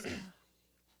 Pyrusta.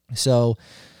 So,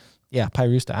 yeah,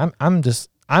 pyrusta.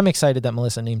 I'm excited that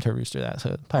Melissa named her rooster that.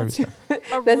 So pyrusta.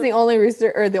 That's the only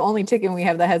rooster or the only chicken we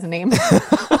have that has a name.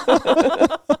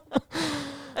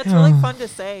 It's really fun to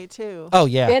say too. Oh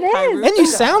yeah, It is. Pyrusta. and you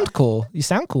sound cool. You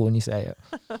sound cool when you say it.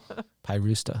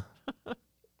 Pyrusta.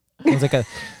 Sounds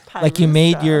like you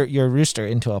made Pyrusta. your rooster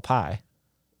into a pie.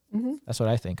 Mhm. That's what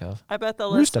I think of. I bet the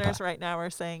Rooster listeners pie. right now are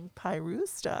saying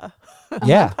Pyrusta.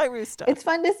 Yeah, Pyrusta. It's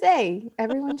fun to say.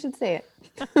 Everyone should say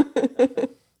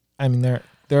it. I mean there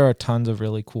are tons of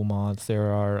really cool moths.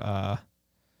 There are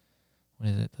what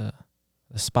is it, the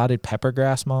spotted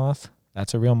peppergrass moth.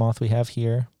 That's a real moth we have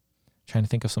here. Trying to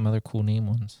think of some other cool name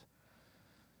ones.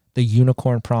 The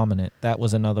unicorn prominent. That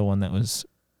was another one that was,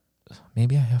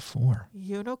 maybe I have 4.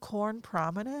 Unicorn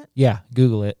prominent. Yeah,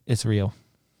 Google it. It's real.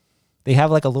 They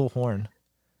have like a little horn.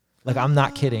 Like, I'm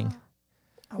not kidding.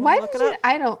 I wanna Why look did it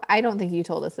you? up. I don't think you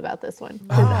told us about this one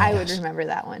because Oh, I would gosh. remember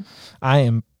that one. I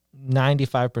am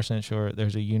 95% sure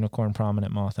there's a unicorn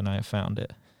prominent moth and I have found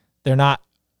it. They're not,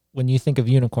 when you think of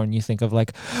unicorn, you think of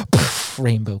like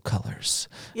rainbow colors.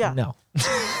 Yeah. No.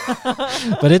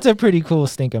 But it's a pretty cool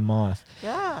stinking moth.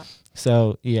 Yeah.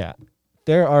 So, yeah,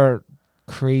 there are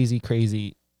crazy,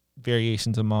 crazy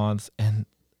variations of moths. And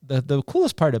the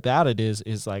coolest part about it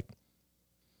is like,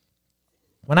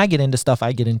 when I get into stuff,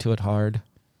 I get into it hard.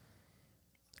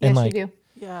 And Yes, like, you do.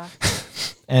 Yeah.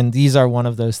 and these are one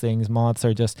of those things. Moths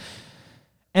are just,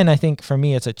 and I think for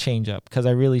me, it's a change up because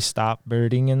I really stop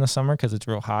birding in the summer because it's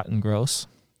real hot and gross.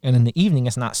 And in the evening,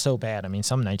 it's not so bad. I mean,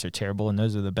 some nights are terrible, and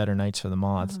those are the better nights for the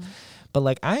moths. Mhm. But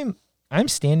like, I'm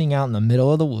standing out in the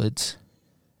middle of the woods.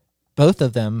 Both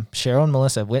of them, Cheryl and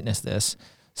Melissa, have witnessed this.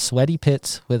 Sweaty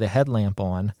pits with a headlamp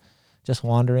on, just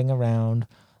wandering around,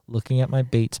 looking at my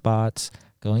bait spots,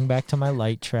 going back to my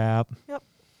light trap,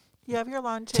 You have your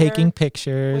lawn chair. taking waiting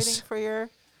pictures. for your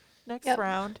next Yep.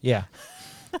 round. Yeah.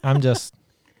 I'm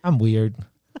weird.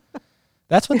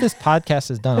 That's what this podcast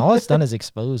has done. All it's done is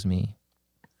expose me.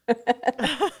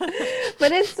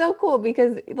 But it's so cool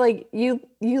because like you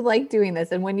like doing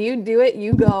this, and when you do it,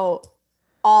 you go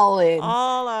all in.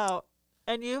 All out.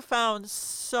 And you found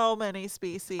so many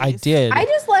species. I did. I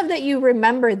just love that you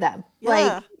remember them. Yeah.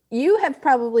 Like you have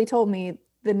probably told me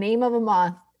the name of a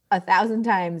moth 1,000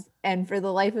 times, and for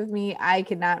the life of me, I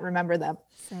cannot remember them.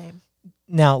 Same.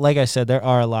 Now, like I said, there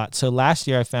are a lot. So last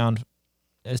year I found,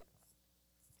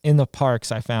 in the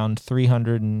parks, I found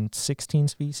 316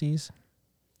 species,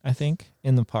 I think,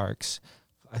 in the parks.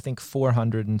 I think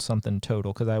 400 and something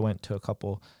total because I went to a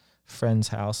couple friends'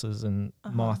 houses and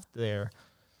moth there.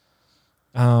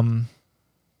 And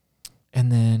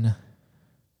then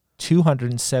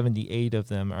 278 of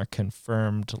them are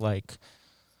confirmed. Like,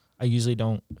 I usually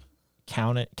don't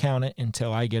count it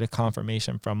until I get a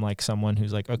confirmation from like someone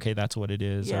who's like, okay, that's what it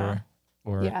is. Yeah.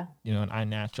 Or Yeah. you know, an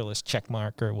iNaturalist check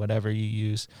mark or whatever you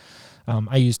use.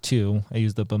 I use 2. I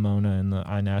use the Pomona and the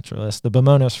iNaturalist. The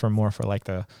Pomona's more for like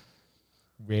the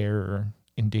rare or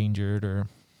endangered or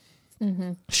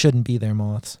Mm-hmm. shouldn't be there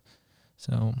moths.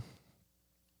 So,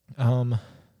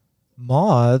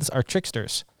 moths are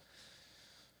tricksters.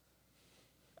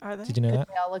 Are they? Did you know that?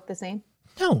 They all look the same.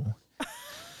 No.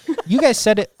 You guys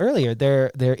said it earlier. They're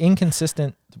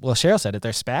inconsistent. Well, Cheryl said it.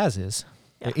 They're spazzes.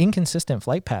 Yeah. Their inconsistent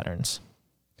flight patterns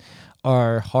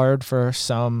are hard for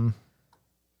some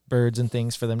birds and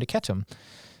things for them to catch them.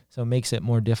 So it makes it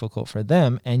more difficult for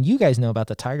them. And you guys know about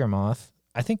the tiger moth.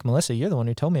 I think, Melissa, you're the one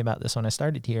who told me about this when I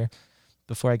started here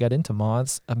before I got into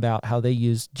moths, about how they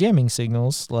use jamming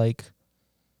signals like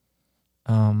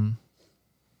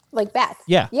Like bats.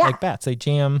 Yeah, Yeah. like bats. They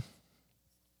jam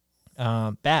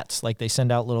bats. Like they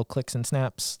send out little clicks and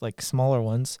snaps, like smaller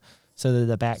ones, so that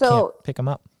the bat So- can't pick them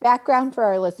up. Background for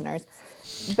our listeners.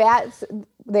 Bats,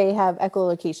 they have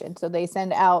echolocation, so they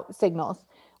send out signals.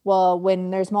 Well,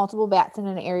 when there's multiple bats in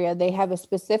an area, they have a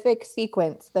specific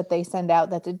sequence that they send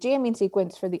out that's a jamming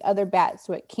sequence for the other bats,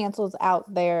 so it cancels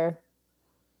out their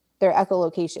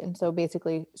echolocation, so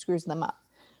basically screws them up.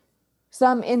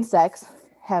 Some insects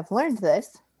have learned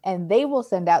this, and they will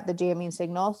send out the jamming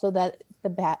signal so that the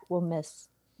bat will miss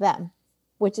them,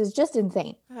 which is just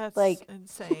insane. That's Like-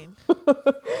 insane.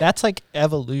 That's like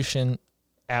evolution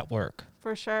at work.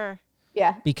 For sure.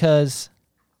 Yeah. Because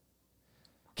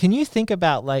can you think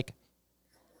about, like,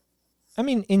 I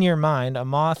mean, in your mind, a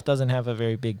moth doesn't have a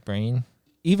very big brain,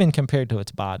 even compared to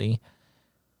its body.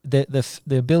 The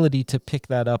ability to pick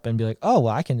that up and be like, oh,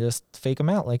 well, I can just fake them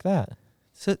out like that.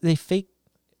 So they fake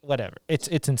whatever. It's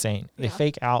insane. They Yeah.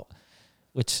 fake out,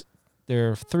 which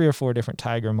there are 3 or 4 different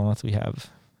tiger moths we have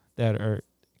that are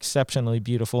exceptionally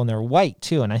beautiful, and they're white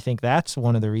too. And I think that's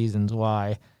one of the reasons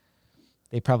why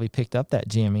they probably picked up that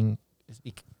jamming, is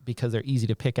because they're easy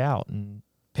to pick out and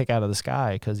pick out of the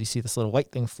sky, because you see this little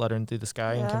white thing fluttering through the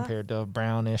sky and Yeah. compared to a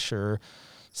brownish or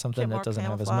something Get that more doesn't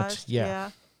have as much. camouflage.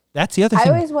 Yeah. That's the other I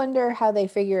thing. always wonder how they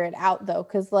figure it out though,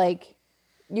 because like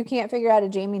you can't figure out a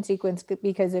jamming sequence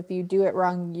because if you do it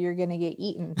wrong, you're gonna get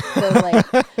eaten. So like,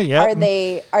 Yeah. are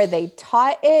they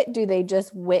taught it? Do they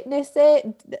just witness it?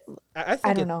 I think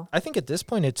I don't know. I think at this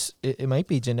point it might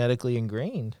be genetically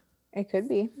ingrained, It could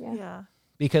be. Yeah. Yeah.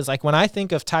 because like when I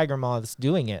think of tiger moths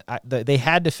doing it, they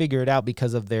had to figure it out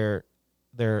because of their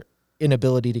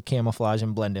inability to camouflage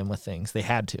and blend in with things. They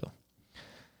had to,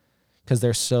 because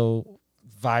they're so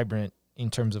vibrant in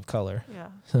terms of color. Yeah.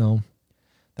 So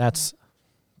that's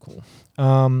cool.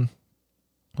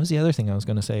 What was the other thing I was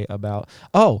going to say about?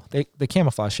 Oh, the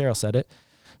camouflage. Cheryl said it.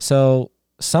 So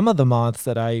some of the moths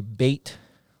that I bait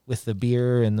with the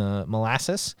beer and the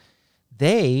molasses,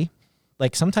 they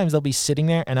like sometimes they'll be sitting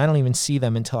there and I don't even see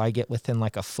them until I get within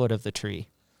like a foot of the tree.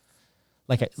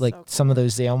 Like So some of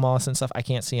those Zale moths and stuff, I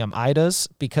can't see them. Idas,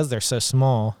 because they're so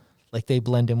small, like they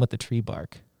blend in with the tree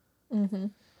bark. Mm-hmm.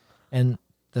 And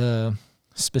the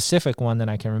specific one that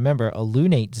I can remember, a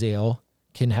lunate Zale,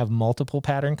 can have multiple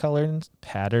color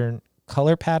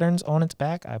patterns on its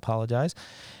back. I apologize.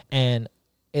 And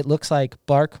it looks like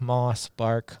bark moss,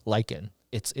 bark lichen.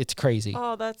 It's crazy.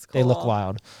 Oh, that's cool. They look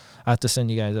wild. I have to send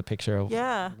you guys a picture of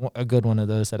Yeah. a good one of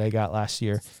those that I got last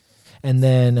year. And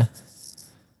then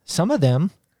some of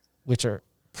them, which are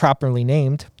properly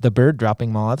named, the bird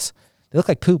dropping moths, they look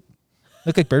like poop.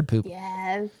 Look like bird poop.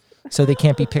 Yes. So they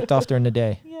can't be picked off during the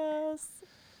day. Yes. That's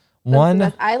the One,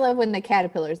 best. I love when the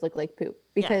caterpillars look like poop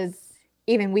because Yes.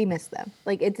 even we miss them.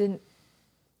 Like it didn't.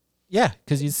 yeah,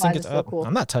 because you just Why think is it's it so up. cool?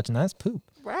 I'm not touching that. It's poop.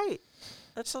 Right.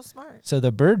 That's so smart. So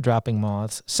the bird dropping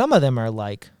moths, some of them are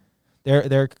like,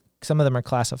 some of them are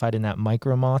classified in that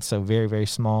micro moth, so very, very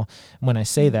small. When I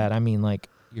say that, I mean like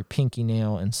your pinky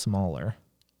nail and smaller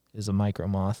is a micro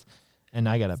moth. And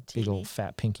I got a big old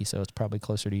fat pinky, so it's probably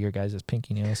closer to your guys'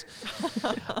 pinky nails.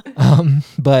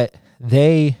 But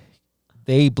they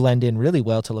blend in really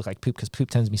well to look like poop, because poop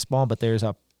tends to be small. But there's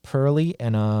a pearly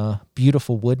and a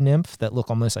beautiful wood nymph that look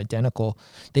almost identical.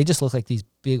 They just look like these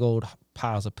big old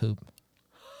piles of poop.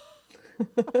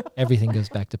 Everything goes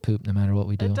back to poop no matter what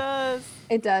we do. It does.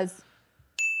 It does.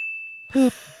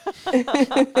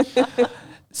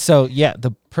 So yeah,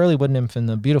 the pearly wood nymph and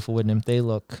the beautiful wood nymph, they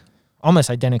look almost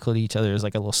identical to each other. There's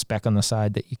like a little speck on the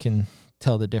side that you can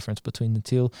tell the difference between the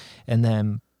two. And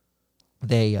then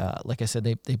they, like I said,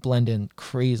 they blend in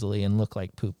crazily and look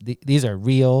like poop. These are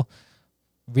real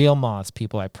moths,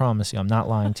 people. I promise you. I'm not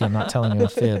lying to you. I'm not telling you a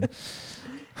fib.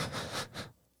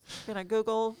 Gonna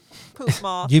Google poop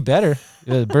moth. You better.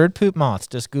 Bird poop moths.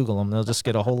 Just Google them. They'll just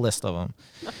get a whole list of them.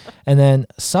 And then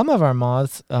some of our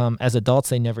moths, as adults,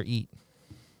 they never eat.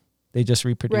 They just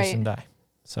reproduce Right. and die.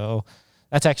 So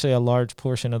that's actually a large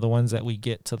portion of the ones that we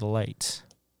get to the lights.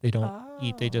 They don't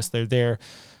eat. They're there.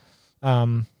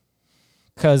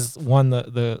 Because one,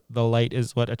 the light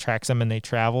is what attracts them, and they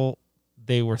travel.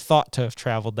 They were thought to have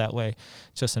traveled that way.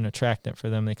 It's just an attractant for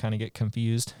them. They kind of get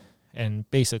confused,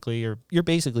 and basically you're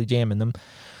basically jamming them.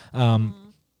 And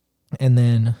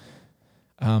then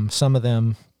some of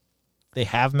them, they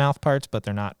have mouth parts, but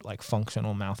they're not like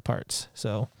functional mouth parts.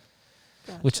 So,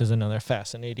 which is another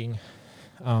fascinating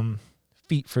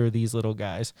feat for these little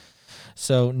guys.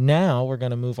 So now we're going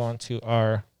to move on to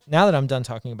now that I'm done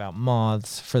talking about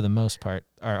moths, for the most part,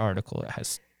 our article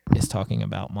is talking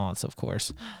about moths, of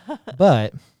course.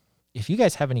 But if you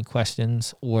guys have any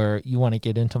questions or you want to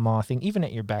get into mothing, even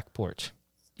at your back porch,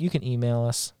 you can email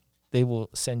us. They will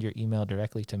send your email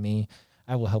directly to me.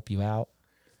 I will help you out.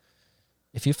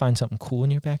 If you find something cool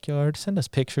in your backyard, send us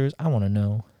pictures. I want to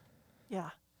know. Yeah.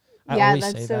 I Yeah, always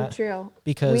that's say so that true.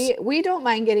 because We don't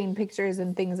mind getting pictures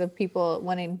and things of people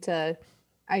wanting to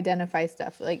identify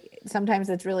stuff. Like sometimes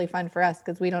it's really fun for us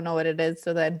because we don't know what it is.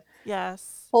 So then,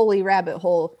 Yes. holy rabbit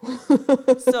hole.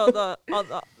 So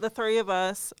the three of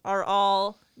us are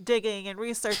all digging and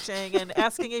researching and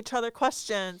asking each other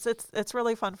questions. It's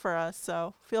really fun for us.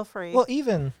 So feel free well,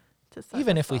 even to send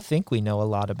even us if we stuff. think we know a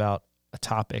lot about a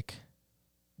topic,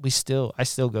 I still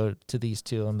go to these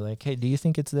two and be like, hey, do you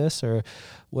think it's this or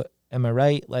what? Am I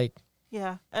right? Like,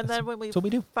 Yeah. And That's- then when we that's what we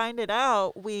do. find it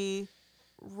out, we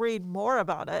read more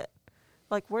about it.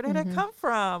 Like, where did it come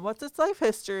from? What's its life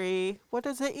history? What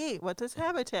does it eat? What's its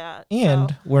habitat?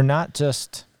 And So, we're not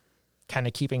just kind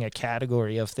of keeping a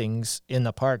category of things in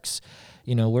the parks.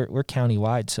 You know, we're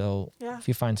county-wide, so yeah. if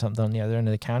you find something on the other end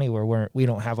of the county where we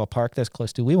don't have a park that's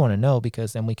close to, we want to know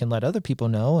because then we can let other people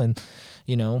know. And,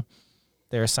 you know,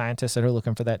 there are scientists that are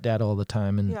looking for that data all the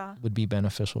time and Yeah. would be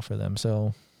beneficial for them.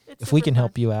 So It's if we super can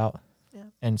help fun. you out Yeah.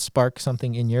 and spark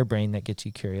something in your brain that gets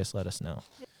you curious, let us know.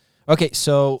 Okay,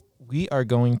 so we are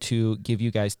going to give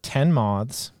you guys 10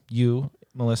 moths, you,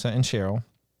 Melissa, and Cheryl,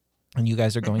 and you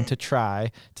guys are going to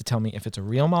try to tell me if it's a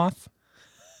real moth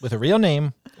with a real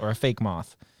name or a fake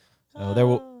moth.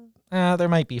 So there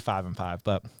might be 5 and 5,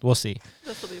 but we'll see.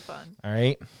 This will be fun. All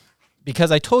right,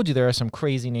 because I told you there are some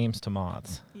crazy names to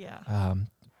moths. Yeah.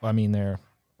 I mean, there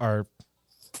are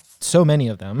so many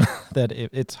of them that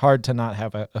it's hard to not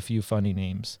have a few funny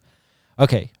names.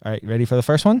 Okay, all right, ready for the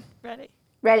first one? Ready?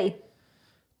 Ready.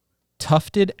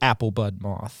 Tufted applebud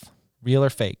moth, real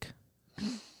or fake?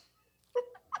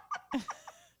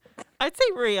 I'd say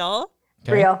real.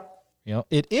 Okay. Real. You know,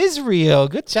 it is real.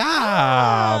 Good job.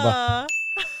 I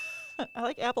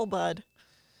like apple bud.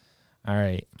 All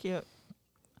right. Cute.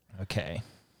 Okay.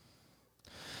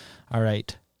 All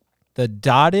right. The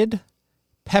dotted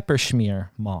pepperschmear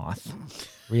moth,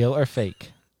 real or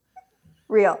fake?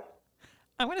 Real.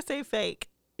 I'm going to say fake.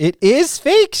 It is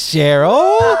fake,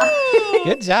 Cheryl.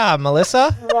 Good job,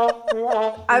 Melissa.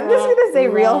 I'm just gonna say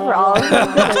real for all of them.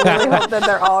 I really hope that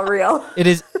they're all real. It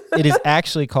is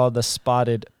actually called the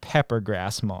spotted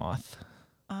peppergrass moth.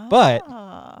 But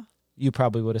Ah. you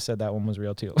probably would have said that one was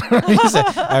real too.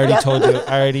 I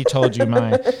already told you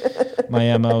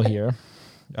my MO here.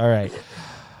 All right.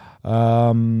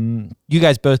 You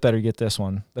guys both better get this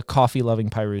one. The coffee loving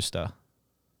pyrusta.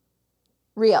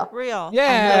 Real. Real.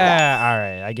 Yeah. All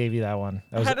right. I gave you that one.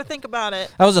 I had to think about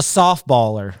it. That was a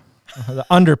softballer. The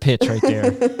under pitch right there.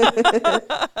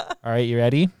 All right. You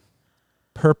ready?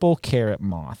 Purple carrot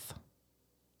moth.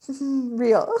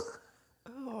 Real.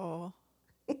 Oh.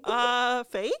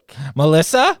 Fake?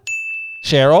 Melissa?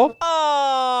 Cheryl?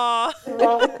 Oh.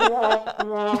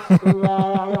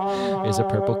 Is a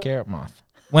purple carrot moth.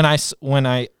 When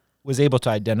I was able to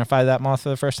identify that moth for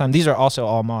the first time, these are also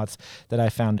all moths that I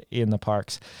found in the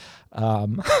parks.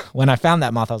 When I found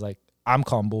that moth, I was like, I'm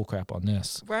calling bullcrap on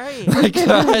this. Right. Like,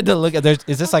 I had to look at.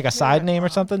 Is this like a side name or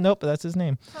something? Nope, but that's his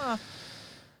name. Huh.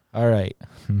 All right,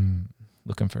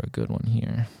 looking for a good one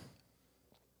here.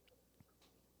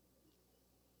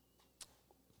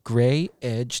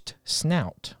 Gray-edged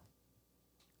snout.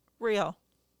 Real.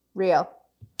 Real.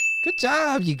 Good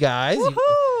job, you guys.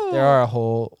 Woohoo! There are a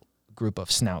whole group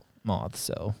of snout moths,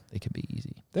 so they can be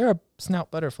easy. There are snout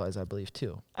butterflies, I believe,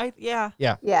 too. Yeah.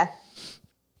 Yeah.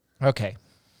 Okay.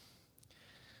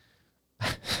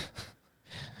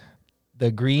 The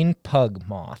green pug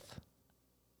moth.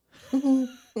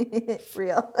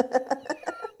 Real.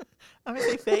 I'm going to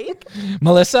say fake.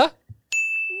 Melissa?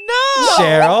 No.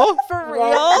 Cheryl? For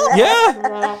real?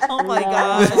 Yeah. Oh my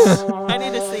gosh. I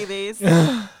need to see these.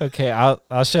 Okay,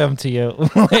 I'll show them to you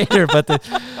later. But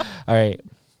all right.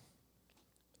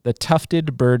 The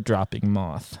tufted bird dropping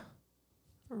moth.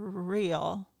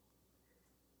 Real.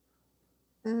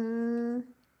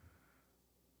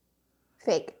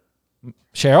 Fake.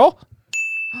 Cheryl?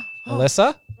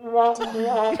 Melissa?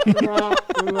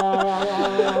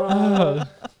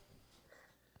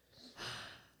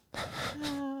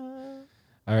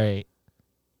 All right.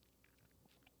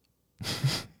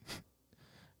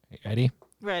 Ready?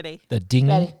 Ready. The dingy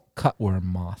Ready. cutworm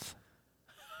moth.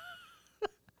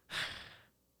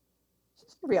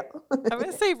 Real. I'm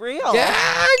going to say real.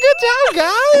 Yeah, good job,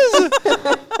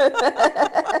 guys.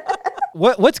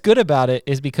 What's good about it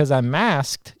is because I'm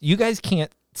masked, you guys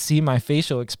can't see my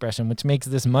facial expression, which makes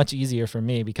this much easier for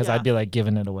me because Yeah. I'd be like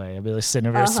giving it away. I'd be like sitting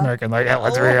over smirking like, that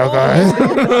was real, guys.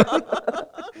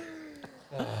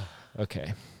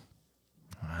 Okay.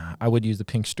 I would use the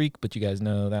pink streak, but you guys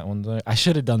know that one's. I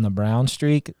should have done the brown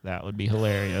streak. That would be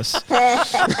hilarious.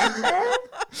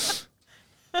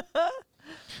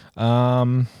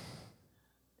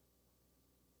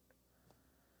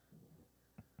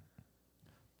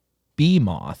 Bee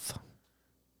moth.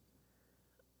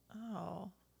 Oh,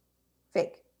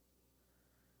 Fake.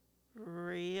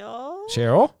 real?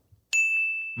 Cheryl?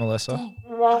 Melissa? I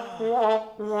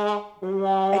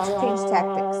changed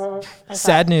tactics.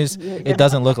 Sad news, it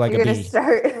doesn't look like You're a gonna bee.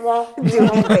 start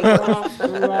doing fake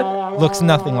ones. Looks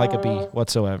nothing like a bee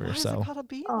whatsoever. Why is it So called a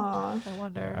bee? Aw. I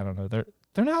wonder. I don't know.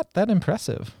 They're not that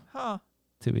impressive, Huh.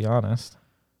 to be honest.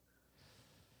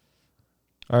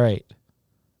 All right.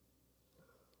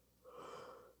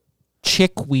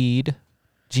 Chickweed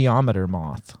geometer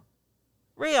moth.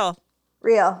 Real.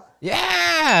 Real.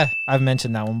 Yeah, I've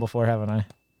mentioned that one before, haven't I?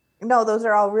 No, those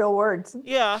are all real words.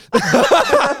 Yeah.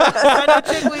 I know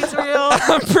chickweed's real.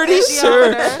 I'm pretty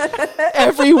sure Geometer.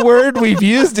 every word we've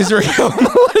used is real.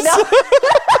 Melissa.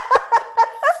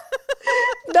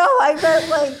 No, I meant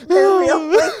like they're real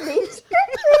like nature.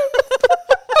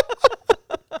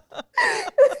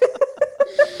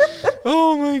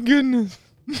 Oh my goodness.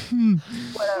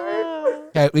 Whatever.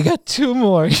 Okay, we got two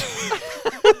more.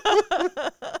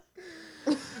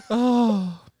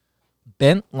 Oh,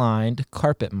 bent lined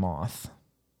carpet moth.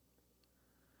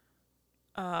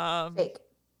 Fake.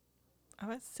 I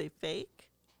would say fake.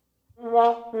 You're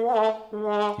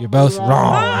both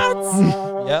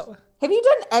wrong. Yep. Have you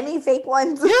done any fake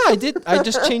ones? Yeah, I did. I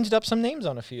just changed up some names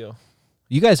on a few.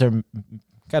 You guys are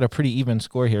got a pretty even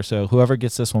score here, so whoever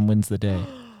gets this one wins the day.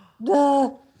 Duh.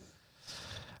 All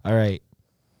right.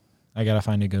 I got to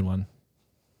find a good one.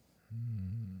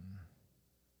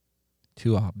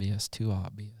 Too obvious, too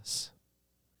obvious.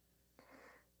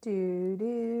 Do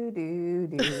do do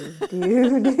do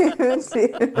do do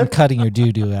do. I'm cutting your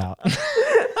doo-doo out.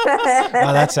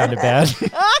 Wow, that sounded bad.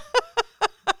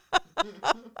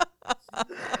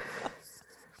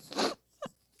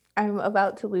 I'm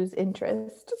about to lose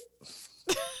interest.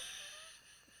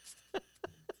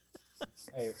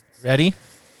 Ready?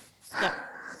 Yeah.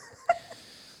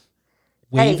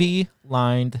 Wavy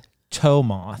lined toe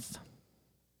moth.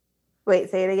 Wait,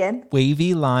 say it again.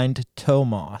 Wavy lined toe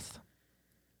moth.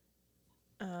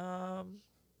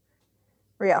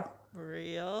 Real.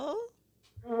 Real.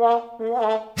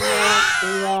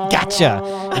 Gotcha.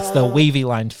 It's the wavy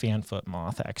lined fanfoot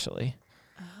moth, actually,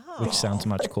 which sounds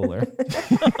much cooler.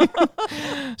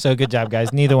 So good job,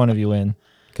 guys. Neither one of you win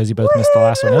because you both missed the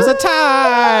last one. It was a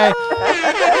tie.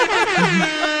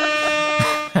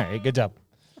 All right, good job.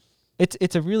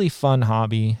 It's a really fun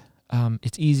hobby.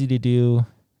 It's easy to do.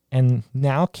 And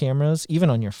now cameras, even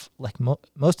on your,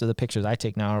 most of the pictures I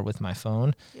take now are with my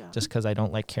phone, Yeah. just because I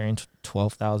don't like carrying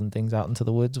 12,000 things out into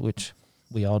the woods, which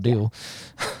we all do.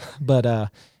 But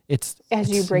it's As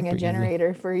you it's bring a super easy.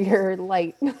 generator for your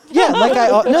light. Yeah,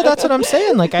 no, that's what I'm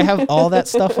saying. Like I have all that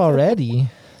stuff already.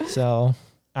 So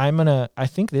I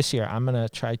think this year I'm gonna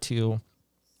try to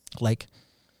like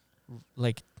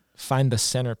find the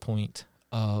center point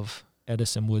of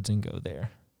Edison Woods and go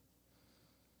there.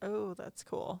 Oh, that's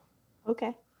cool.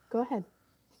 Okay, go ahead.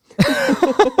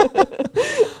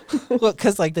 Well,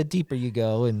 because like the deeper you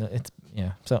go, and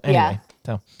So anyway,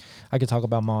 so I could talk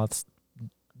about moths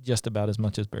just about as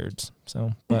much as birds.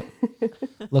 So, but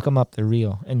look them up; they're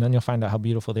real, and then you'll find out how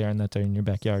beautiful they are, and that they're in your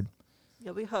backyard.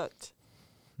 You'll be hooked.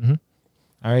 Mm-hmm.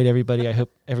 All right, everybody. I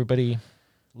hope everybody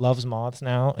loves moths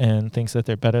now and thinks that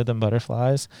they're better than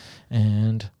butterflies,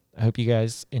 and I hope you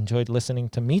guys enjoyed listening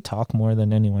to me talk more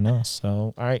than anyone else.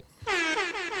 So, all right.